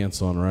any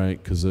pants on,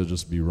 right? Because it'll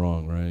just be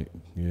wrong, right?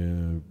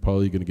 Yeah,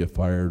 probably going to get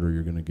fired or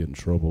you're going to get in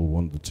trouble,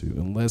 one of the two,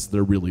 unless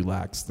they're really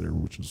lax there,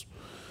 which is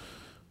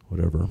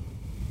whatever.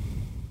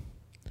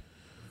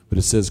 But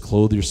it says,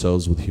 clothe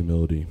yourselves with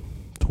humility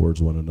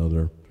towards one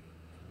another.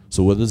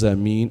 So what does that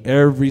mean?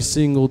 Every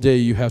single day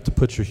you have to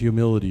put your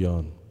humility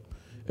on.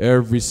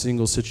 Every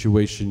single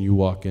situation you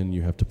walk in,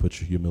 you have to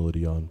put your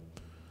humility on.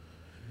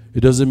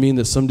 It doesn't mean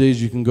that some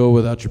days you can go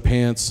without your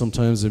pants.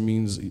 Sometimes it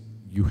means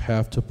you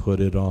have to put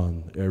it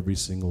on every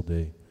single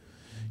day.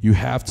 You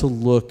have to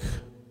look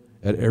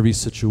at every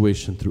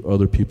situation through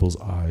other people's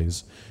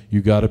eyes.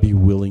 You got to be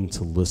willing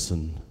to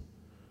listen.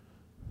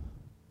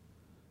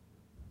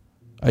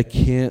 I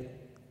can't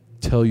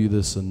tell you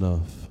this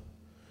enough,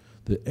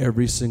 that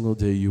every single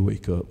day you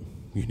wake up,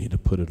 you need to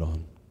put it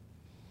on.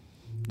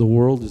 The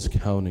world is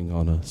counting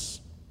on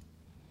us.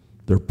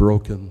 They're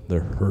broken,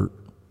 they're hurt.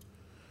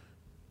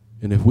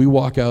 And if we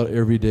walk out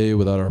every day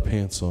without our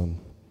pants on,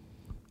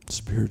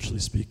 spiritually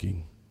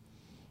speaking,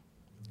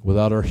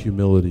 without our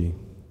humility,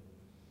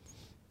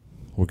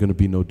 we're going to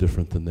be no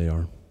different than they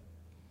are.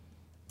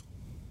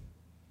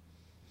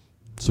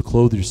 So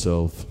clothe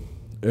yourself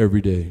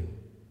every day.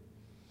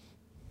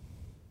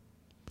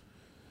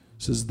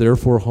 It says,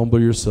 therefore humble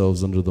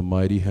yourselves under the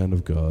mighty hand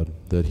of God,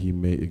 that he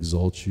may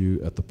exalt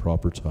you at the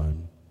proper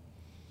time.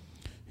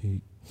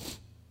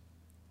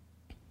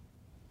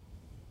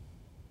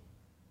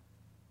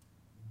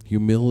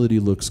 Humility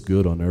looks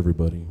good on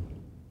everybody.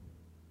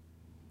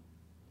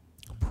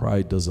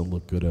 Pride doesn't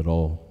look good at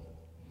all.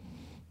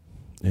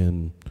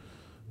 And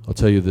I'll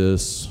tell you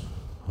this,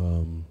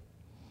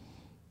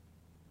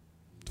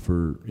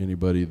 for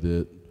anybody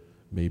that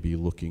may be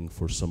looking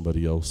for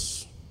somebody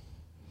else,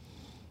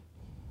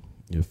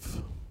 if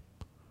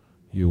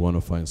you want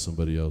to find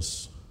somebody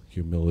else,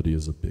 humility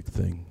is a big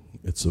thing.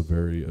 It's a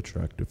very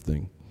attractive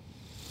thing.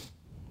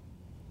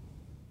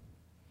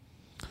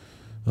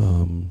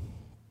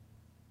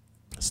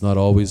 It's not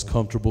always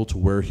comfortable to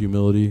wear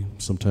humility.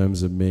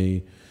 Sometimes you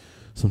may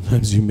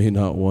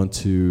not want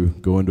to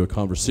go into a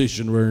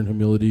conversation wearing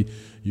humility.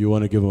 You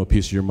want to give them a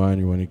piece of your mind.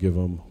 You want to give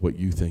them what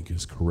you think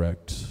is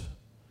correct.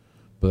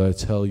 But I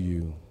tell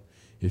you,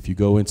 if you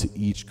go into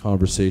each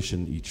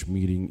conversation, each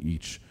meeting,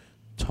 each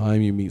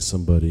time you meet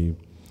somebody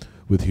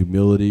with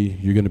humility,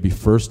 you're going to be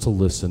first to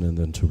listen and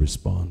then to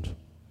respond,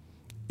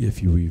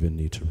 if you even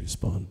need to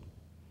respond.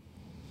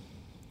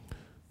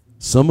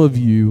 Some of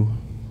you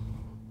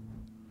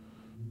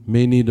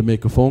may need to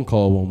make a phone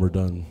call when we're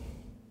done.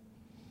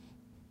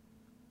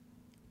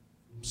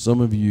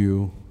 Some of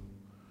you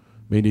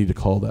may need to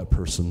call that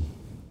person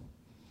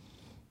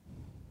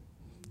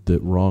that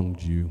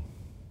wronged you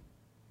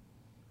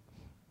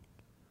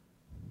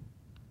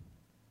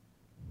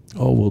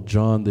Oh, well,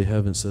 John, they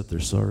haven't said they're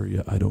sorry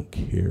yet. I don't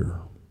care.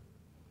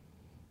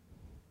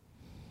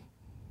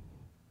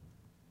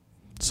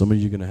 Some of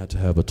you are going to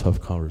have a tough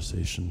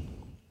conversation.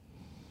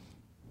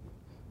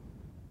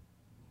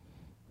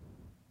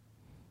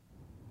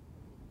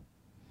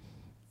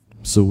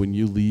 So when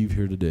you leave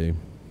here today,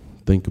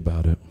 think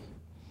about it.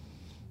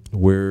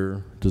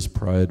 Where does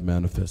pride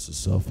manifest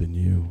itself in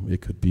you?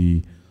 It could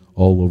be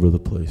all over the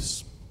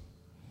place.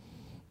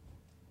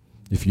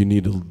 If you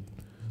need to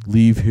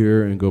leave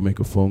here and go make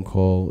a phone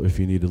call, if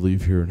you need to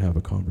leave here and have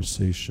a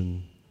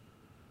conversation,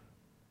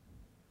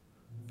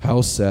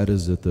 how sad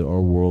is it that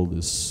our world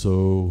is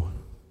so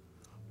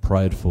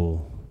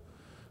prideful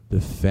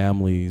that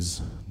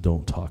families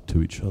don't talk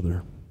to each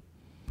other?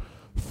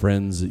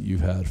 Friends that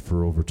you've had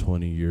for over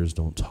 20 years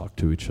don't talk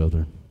to each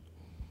other.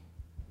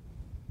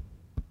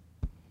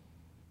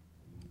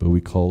 But we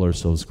call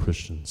ourselves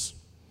Christians.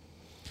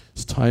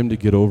 It's time to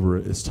get over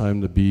it. It's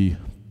time to be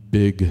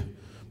big,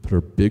 put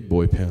our big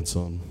boy pants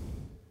on,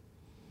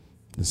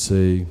 and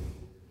say,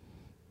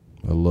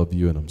 I love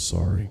you and I'm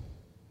sorry.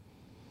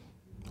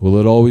 Will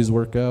it always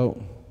work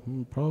out?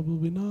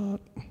 Probably not.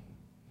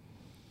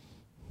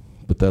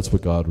 But that's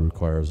what God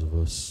requires of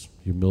us.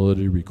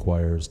 Humility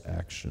requires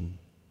action,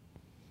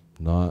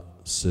 not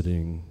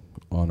sitting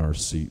on our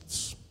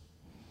seats.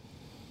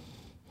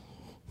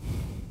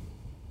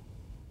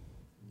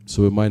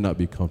 So it might not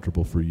be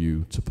comfortable for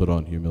you to put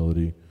on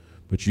humility,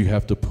 but you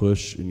have to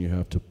push and you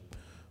have to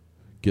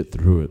get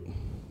through it.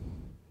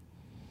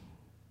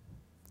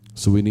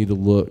 So we need to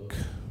look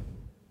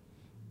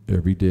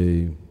every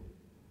day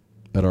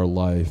at our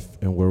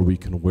life and where we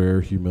can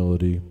wear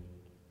humility,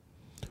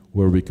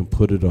 where we can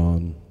put it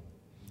on,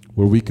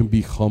 where we can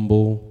be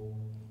humble,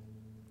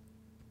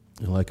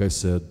 and like I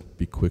said,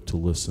 be quick to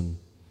listen.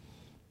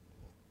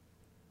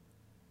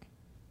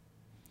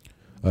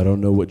 I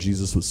don't know what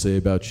Jesus would say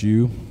about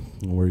you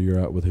and where you're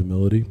at with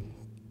humility.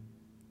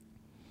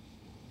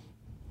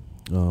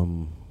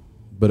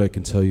 But I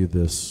can tell you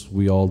this,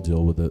 we all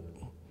deal with it.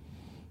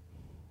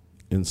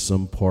 In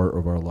some part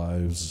of our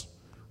lives,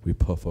 we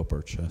puff up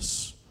our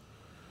chests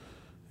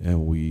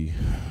and we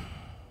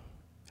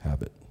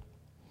have it.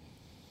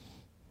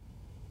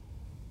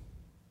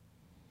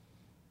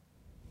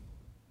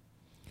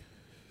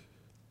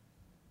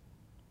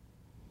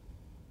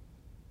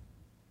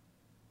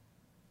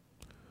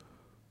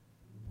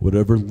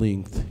 Whatever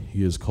length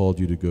he has called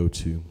you to go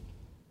to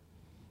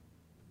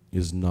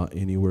is not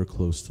anywhere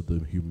close to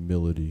the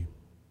humility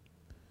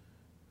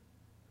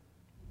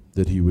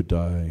that he would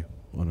die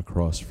on a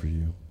cross for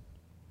you.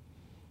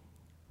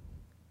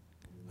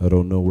 I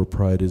don't know where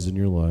pride is in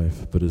your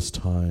life, but it's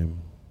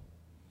time.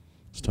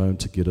 It's time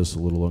to get us a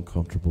little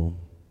uncomfortable.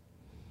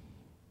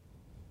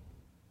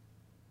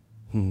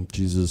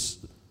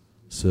 Jesus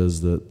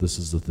says that this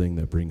is the thing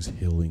that brings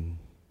healing.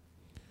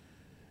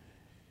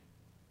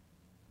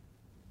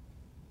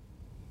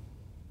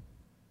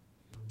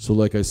 So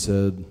like I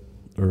said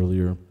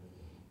earlier,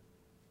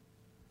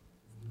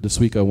 this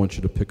week I want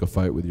you to pick a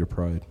fight with your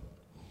pride.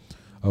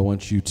 I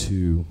want you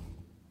to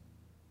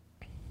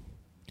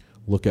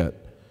look at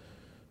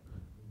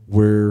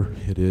where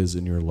it is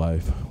in your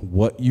life,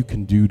 what you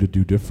can do to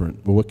do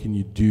different, but what can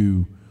you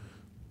do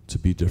to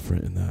be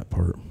different in that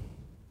part.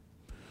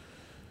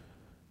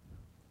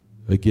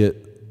 I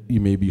get you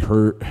may be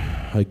hurt,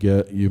 I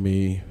get you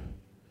may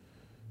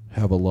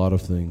have a lot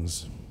of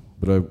things,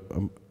 but I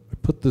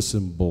put this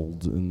in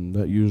bold, and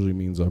that usually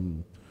means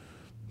I'm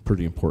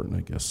pretty important,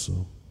 I guess.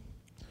 So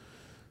it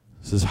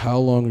says, how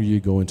long are you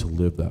going to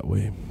live that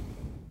way?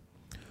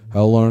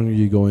 How long are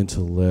you going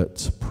to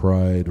let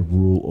pride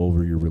rule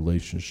over your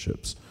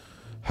relationships?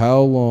 How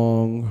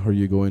long are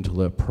you going to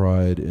let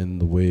pride in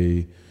the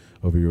way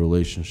of your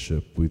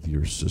relationship with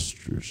your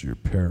sisters, your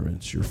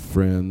parents, your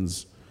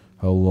friends?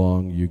 How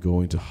long are you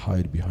going to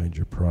hide behind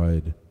your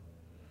pride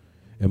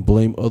and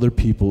blame other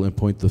people and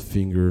point the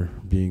finger,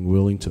 being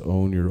willing to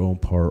own your own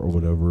part or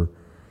whatever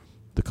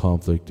the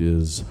conflict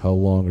is? How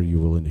long are you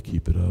willing to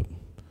keep it up?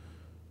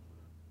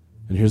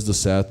 And here's the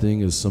sad thing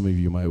is some of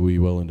you might be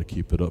willing to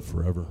keep it up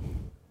forever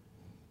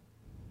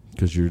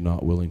because you're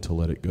not willing to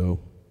let it go.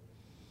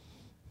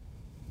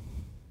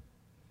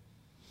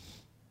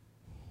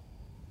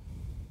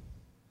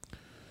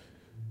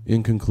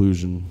 In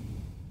conclusion,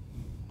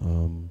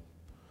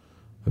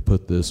 I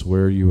put this,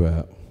 where are you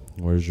at?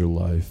 Where's your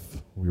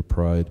life? Your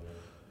pride?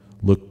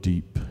 Look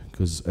deep,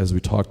 because as we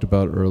talked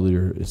about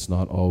earlier, it's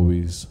not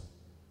always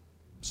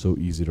so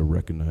easy to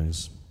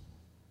recognize.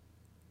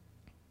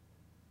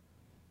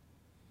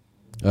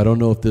 I don't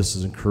know if this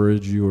has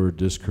encouraged you or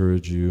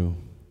discouraged you,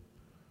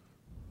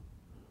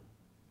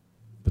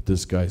 but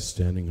this guy's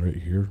standing right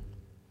here.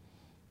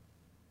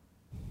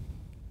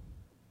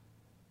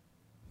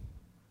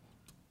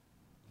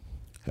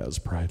 Has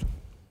pride.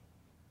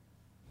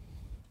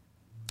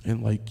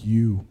 And like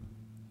you,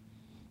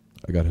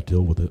 I got to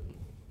deal with it.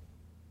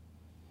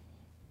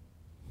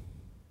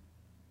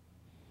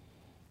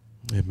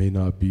 It may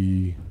not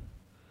be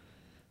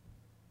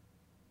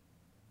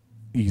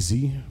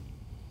easy.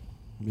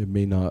 It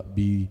may not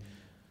be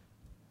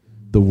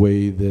the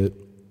way that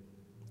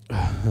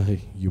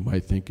you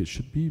might think it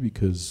should be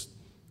because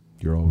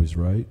you're always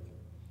right.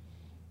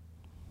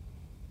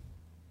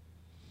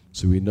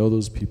 So we know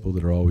those people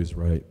that are always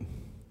right.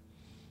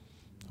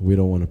 We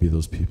don't want to be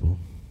those people.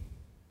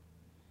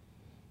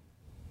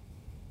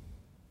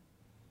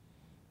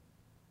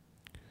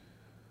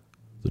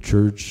 The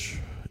church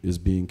is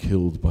being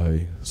killed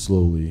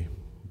slowly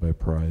by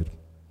pride.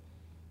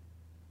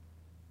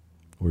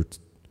 We're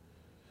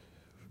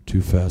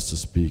too fast to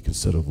speak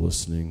instead of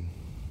listening.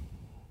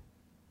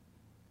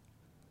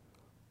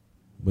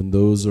 When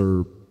those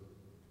are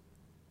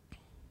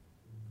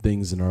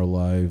things in our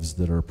lives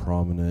that are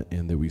prominent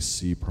and that we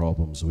see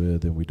problems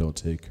with and we don't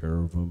take care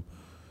of them,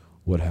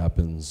 what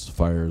happens?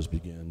 Fires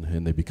begin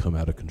and they become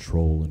out of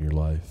control in your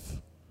life.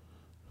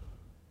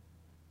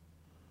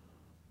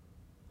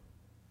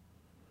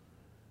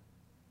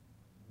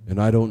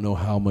 And I don't know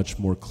how much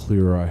more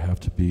clear I have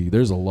to be.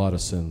 There's a lot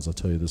of sins, I'll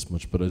tell you this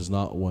much, but it's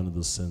not one of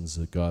the sins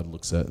that God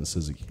looks at and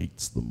says he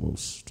hates the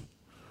most.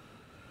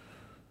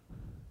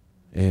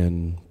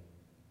 And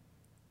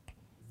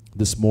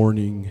this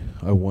morning,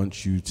 I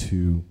want you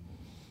to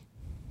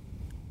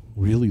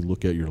really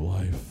look at your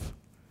life.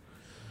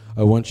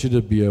 I want you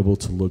to be able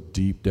to look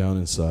deep down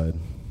inside.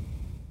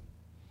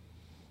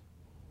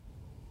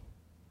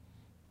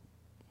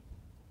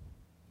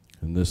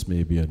 And this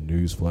may be a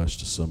news flash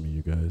to some of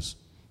you guys,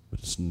 but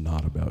it's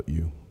not about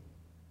you.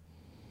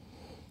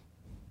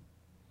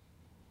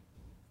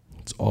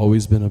 It's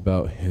always been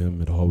about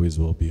him. It always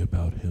will be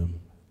about him.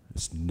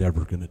 It's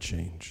never going to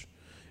change.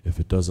 If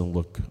it doesn't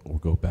look or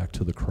go back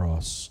to the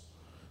cross,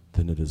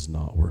 then it is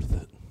not worth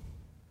it.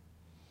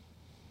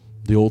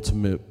 The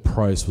ultimate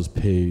price was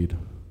paid.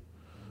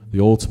 The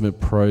ultimate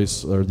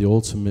price, or the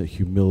ultimate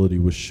humility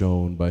was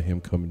shown by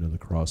him coming to the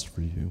cross for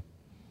you.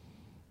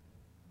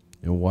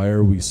 And why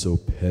are we so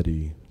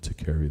petty to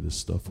carry this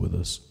stuff with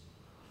us?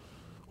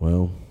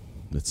 Well,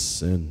 it's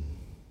sin.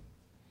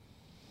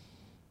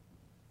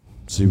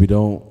 See, we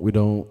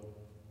don't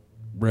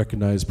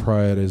recognize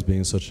pride as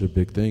being such a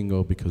big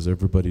thing, because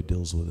everybody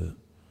deals with it.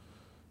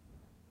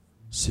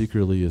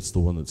 Secretly, it's the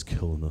one that's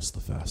killing us the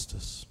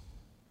fastest.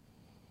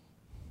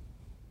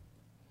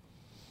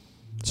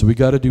 So we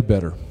got to do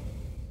better.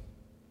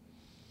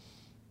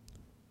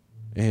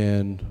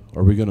 And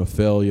are we going to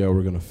fail? Yeah,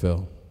 we're going to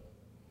fail.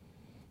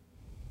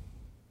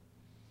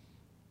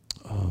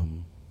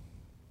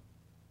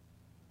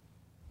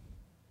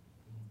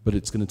 But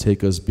it's going to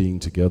take us being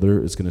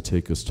together. It's going to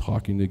take us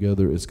talking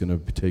together. It's going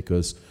to take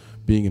us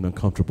being in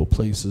uncomfortable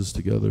places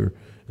together.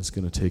 It's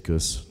going to take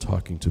us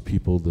talking to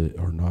people that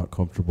are not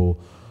comfortable,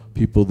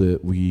 people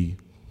that we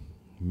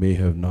may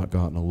have not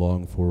gotten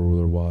along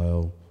for a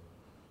while.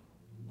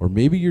 Or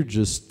maybe you're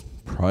just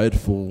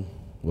prideful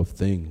of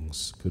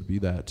things. Could be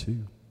that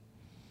too.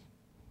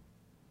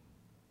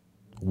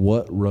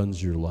 What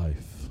runs your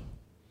life?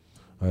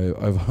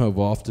 I've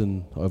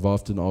often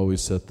always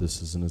said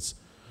this, and it's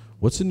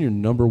what's in your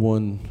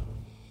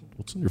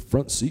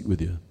front seat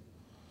with you?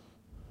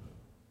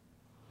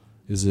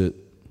 Is it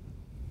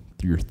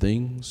your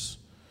things?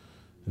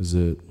 Is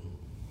it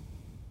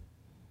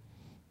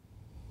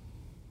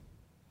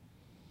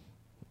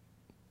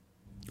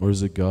or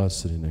is it God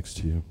sitting next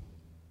to you?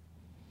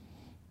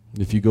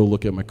 If you go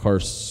look at my car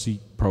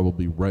seat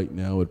probably right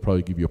now, it'd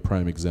probably give you a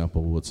prime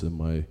example of what's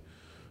in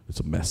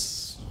it's a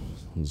mess.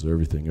 There's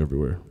everything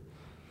everywhere.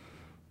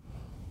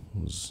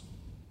 There's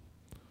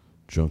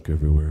junk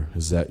everywhere.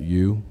 Is that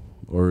you,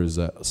 or is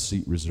that a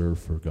seat reserved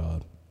for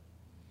God?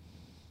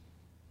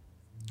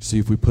 See,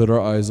 if we put our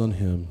eyes on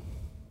him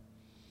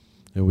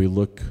and we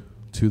look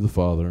to the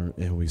Father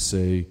and we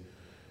say,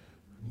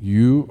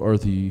 you are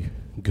the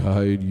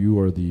guide,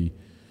 you're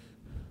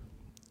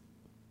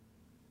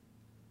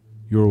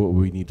what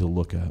we need to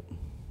look at.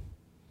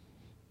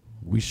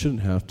 We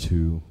shouldn't have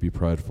to be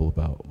prideful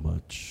about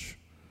much.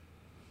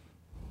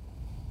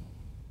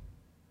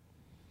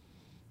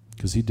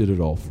 Because he did it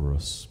all for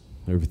us.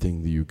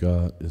 Everything that you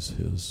got is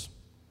his.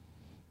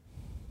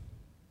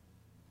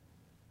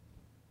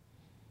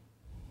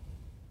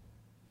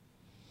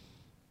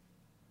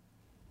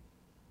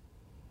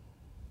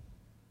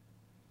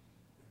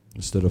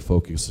 Instead of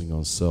focusing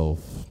on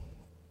self,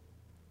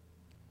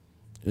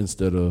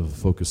 instead of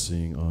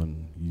focusing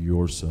on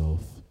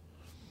yourself,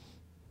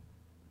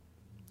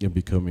 and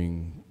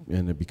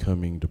it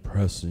becoming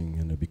depressing,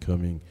 and it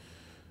becoming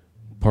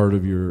part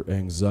of your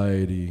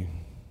anxiety,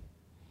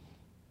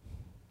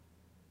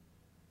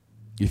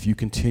 if you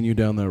continue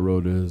down that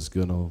road, it is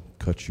going to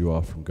cut you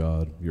off from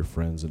God, your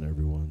friends, and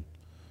everyone.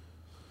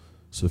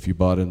 So if you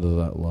bought into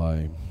that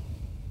lie,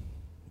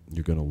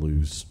 you're going to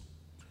lose.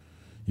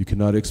 You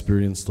cannot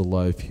experience the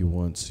life he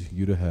wants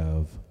you to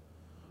have,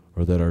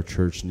 or that our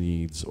church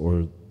needs,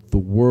 or the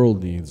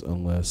world needs,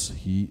 unless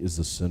he is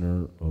the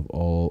center of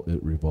all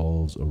it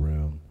revolves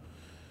around.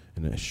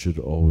 And it should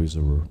always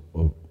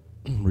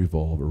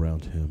revolve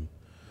around him.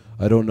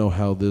 I don't know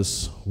how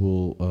this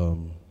will...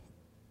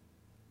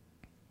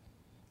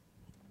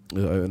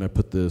 and I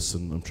put this,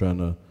 and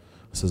it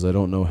says, I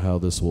don't know how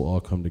this will all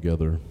come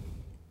together.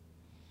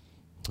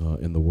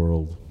 in the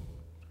world.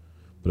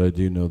 But I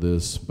do know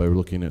this, by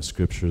looking at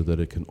Scripture, that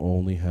it can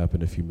only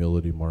happen if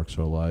humility marks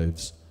our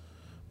lives.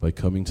 By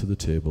coming to the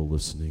table,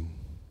 listening,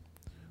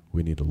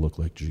 we need to look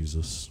like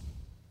Jesus.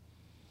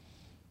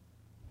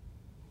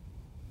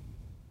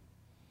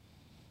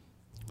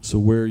 So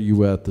where are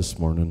you at this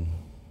morning?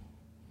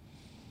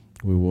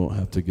 We won't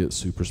have to get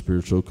super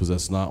spiritual because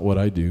that's not what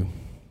I do.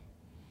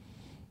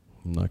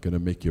 I'm not going to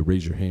make you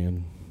raise your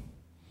hand.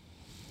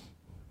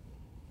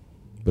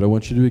 But I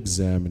want you to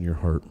examine your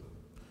heart.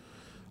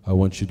 I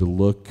want you to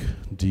look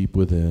deep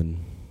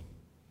within.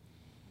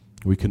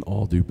 We can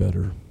all do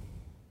better.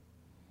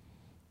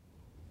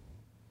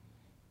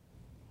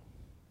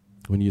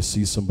 When you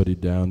see somebody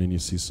down and you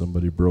see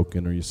somebody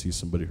broken or you see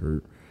somebody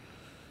hurt,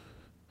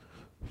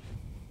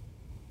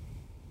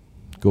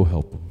 go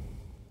help them.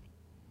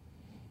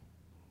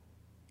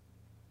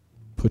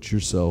 Put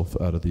yourself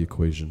out of the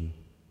equation.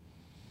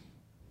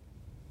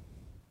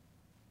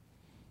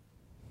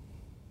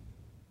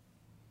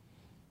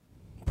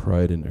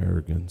 Pride and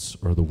arrogance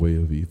are the way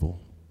of evil.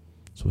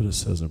 That's what it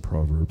says in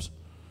Proverbs.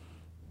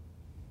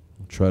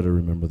 Try to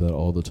remember that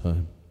all the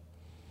time.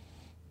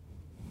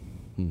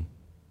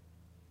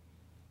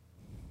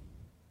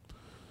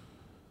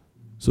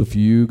 So if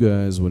you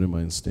guys wouldn't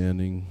mind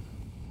standing,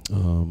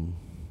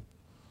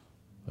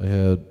 I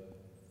had,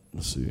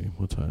 let's see,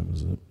 what time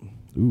is it?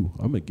 Ooh,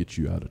 I'm going to get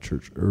you out of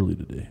church early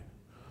today.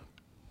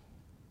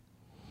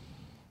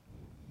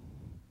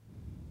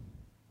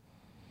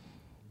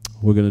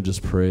 We're going to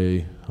just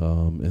pray,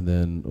 and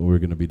then we're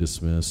going to be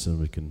dismissed, and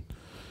we can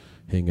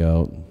hang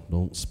out.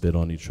 Don't spit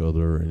on each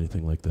other or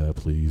anything like that,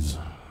 please.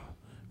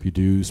 If you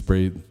do,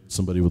 spray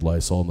somebody with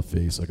Lysol in the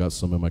face. I got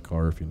some in my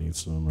car if you need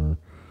some, or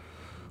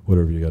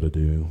whatever you got to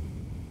do.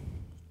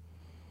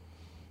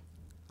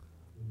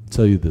 I'll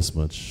tell you this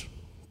much.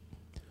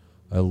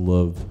 I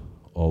love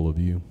all of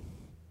you,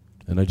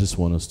 and I just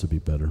want us to be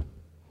better.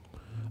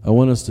 I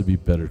want us to be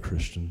better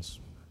Christians.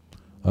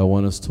 I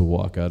want us to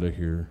walk out of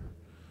here,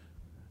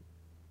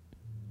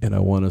 and I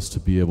want us to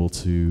be able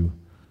to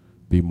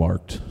be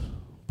marked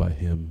by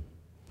Him.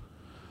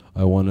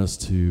 I want us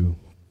to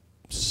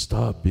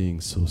stop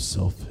being so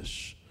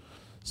selfish,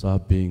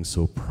 stop being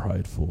so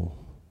prideful.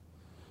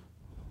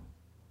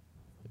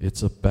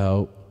 It's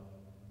about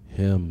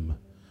Him.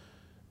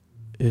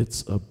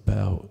 It's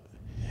about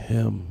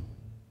Him.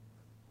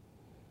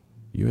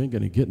 You ain't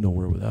going to get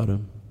nowhere without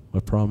Him. I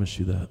promise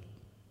you that.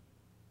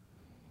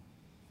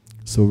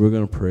 So we're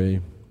going to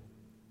pray.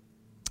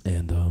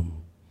 And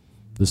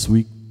this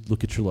week,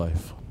 look at your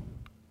life.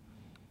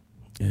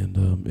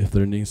 And if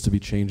there needs to be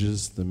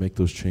changes, then make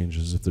those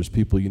changes. If there's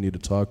people you need to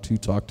talk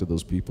to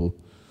those people.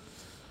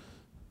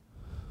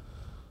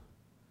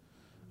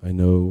 I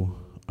know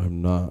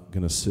I'm not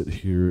going to sit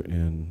here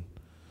and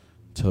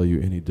tell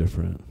you any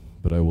different,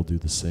 but I will do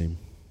the same.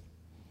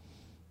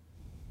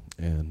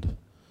 And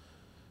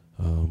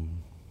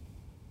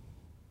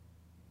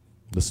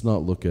let's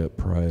not look at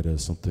pride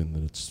as something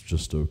that's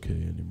just okay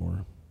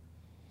anymore.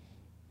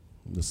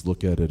 Let's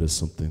look at it as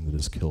something that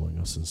is killing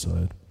us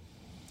inside.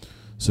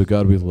 So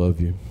God, we love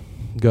you.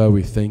 God,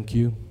 we thank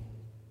you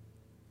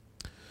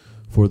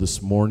for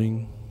this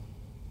morning.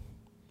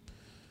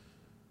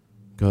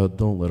 God,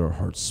 don't let our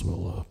hearts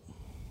swell up.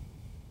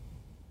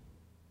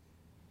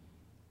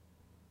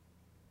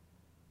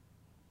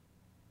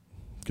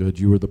 God,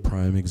 you are the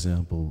prime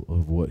example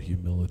of what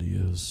humility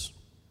is.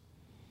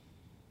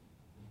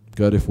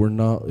 God, if we're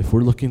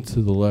looking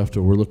to the left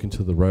or we're looking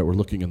to the right, we're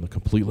looking in the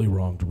completely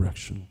wrong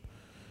direction.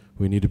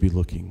 We need to be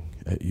looking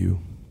at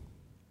you.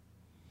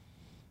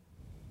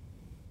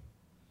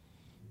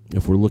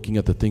 If we're looking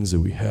at the things that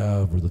we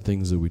have or the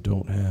things that we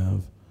don't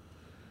have,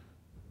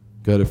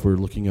 God, if we're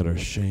looking at our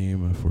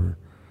shame, if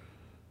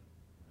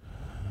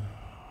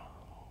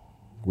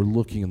we're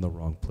looking in the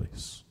wrong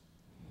place.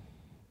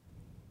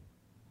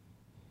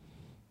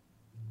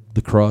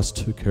 The cross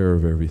took care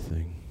of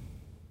everything.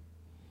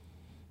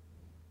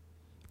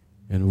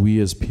 And we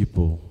as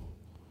people,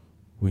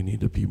 we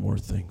need to be more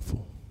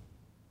thankful.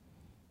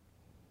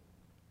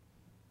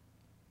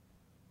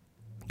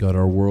 God,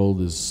 our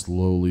world is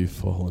slowly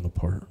falling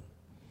apart.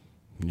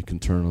 And you can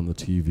turn on the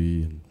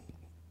TV and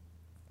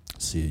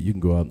see it. You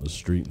can go out in the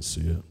street and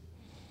see it.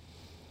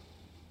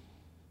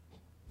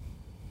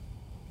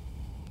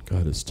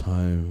 God, it's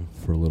time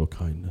for a little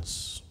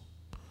kindness.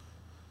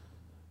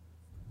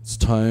 It's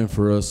time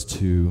for us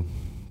to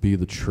be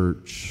the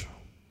church.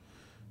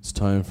 It's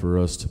time for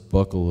us to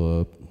buckle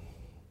up.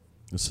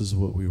 This is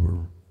what we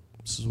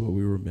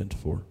were meant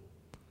for.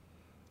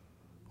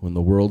 When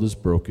the world is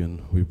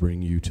broken, we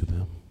bring you to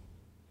them.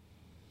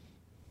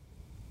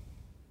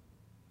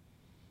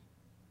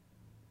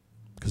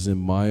 Because in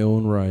my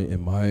own right, in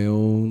my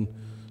own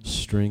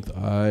strength,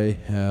 I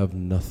have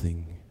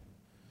nothing.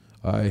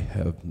 I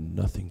have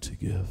nothing to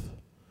give.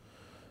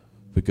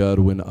 But God,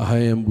 when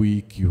I am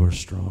weak, you are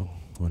strong.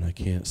 When I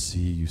can't see,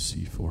 you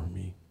see for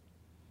me.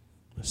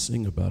 I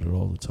sing about it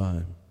all the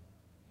time.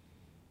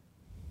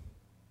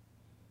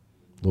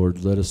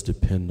 Lord, let us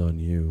depend on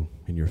you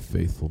and your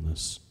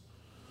faithfulness.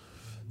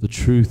 The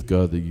truth,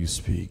 God, that you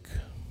speak.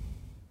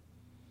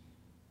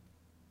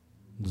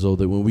 so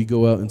that when we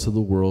go out into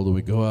the world and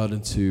we go out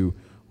into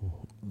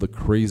the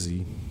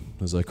crazy,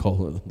 as I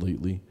call it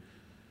lately,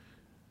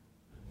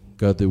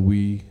 God, that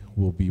we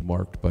will be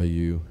marked by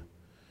you.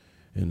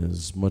 And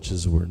as much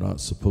as we're not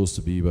supposed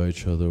to be by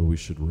each other, we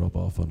should rub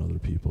off on other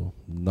people.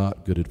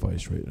 Not good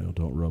advice right now.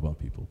 Don't rub on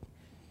people.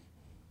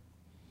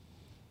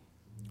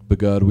 But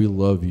God, we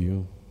love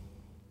you.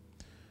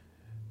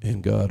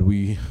 And God,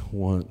 we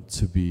want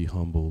to be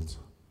humbled.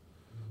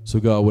 So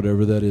God,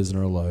 whatever that is in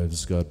our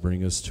lives, God,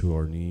 bring us to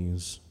our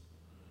knees.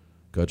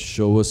 God,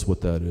 show us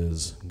what that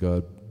is.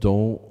 God,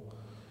 don't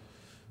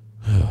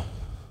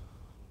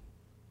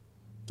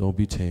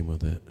be tame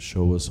with it.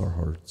 Show us our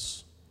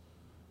hearts.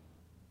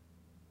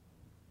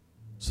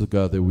 So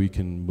God, that we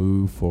can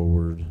move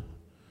forward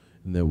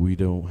and that we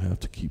don't have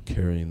to keep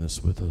carrying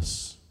this with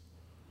us.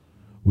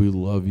 We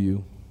love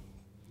you.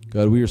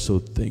 God, we are so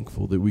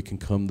thankful that we can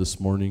come this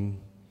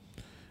morning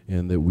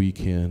and that we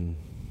can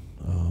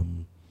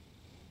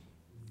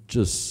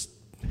just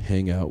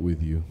hang out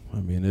with you. I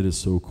mean, it is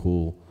so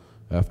cool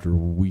after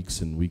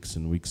weeks and weeks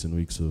and weeks and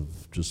weeks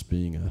of just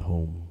being at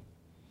home.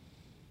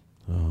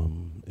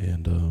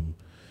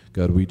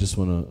 God, we just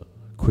want to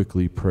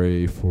quickly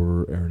pray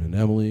for Aaron and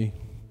Emily.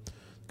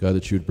 God,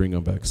 that you would bring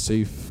him back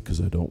safe, because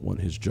I don't want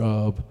his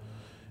job,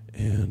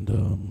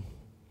 and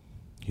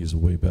he's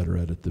way better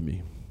at it than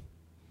me.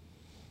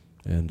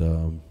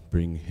 And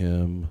bring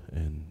him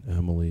and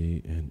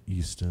Emily and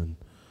Easton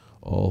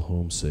all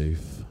home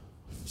safe,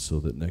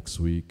 so that next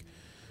week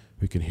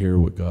we can hear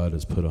what God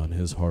has put on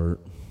his heart.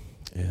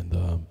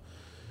 And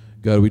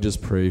God, we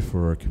just pray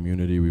for our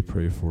community. We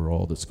pray for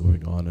all that's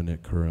going on in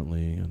it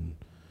currently, and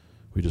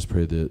we just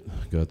pray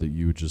that, God, that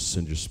you would just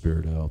send your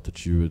Spirit out,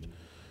 that you would,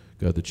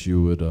 God, that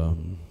you would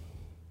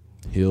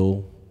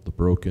heal the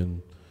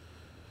broken.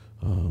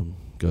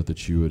 God,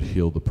 that you would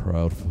heal the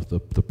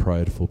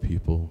prideful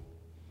people.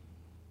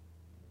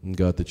 And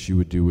God, that you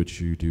would do what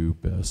you do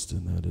best,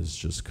 and that is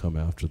just come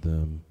after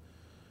them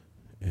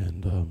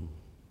and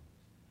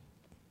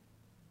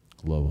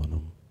love on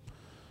them.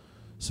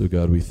 So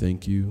God, we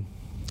thank you.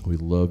 We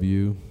love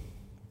you.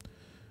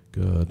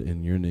 God,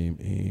 in your name,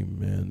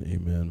 amen,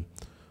 amen.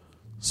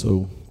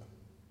 So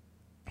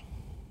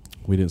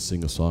we didn't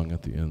sing a song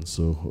at the end,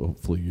 so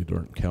hopefully you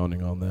aren't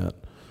counting on that.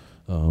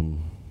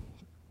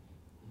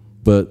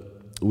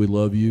 But we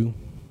love you.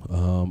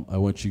 I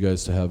want you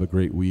guys to have a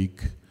great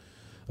week.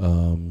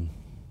 I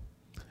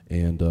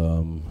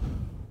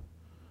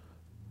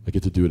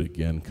get to do it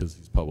again because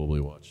he's probably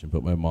watching,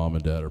 but my mom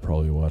and dad are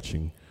probably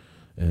watching.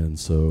 And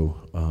so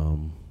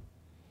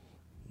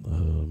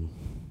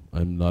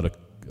I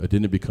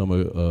didn't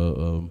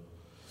become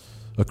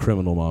a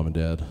criminal mom and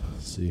dad,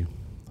 see?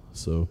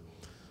 So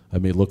I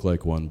may look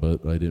like one,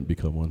 but I didn't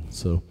become one.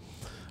 So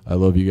I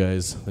love you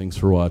guys. Thanks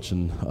for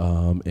watching.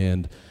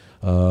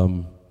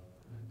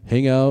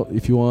 Hang out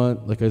if you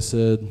want, like I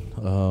said.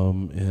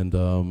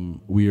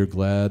 We are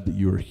glad that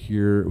you are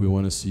here. We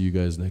want to see you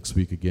guys next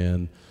week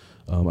again.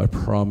 I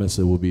promise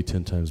it will be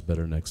 10 times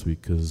better next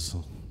week because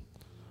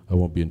I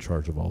won't be in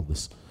charge of all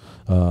this.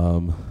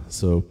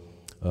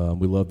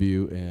 We love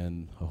you,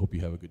 and I hope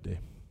you have a good day.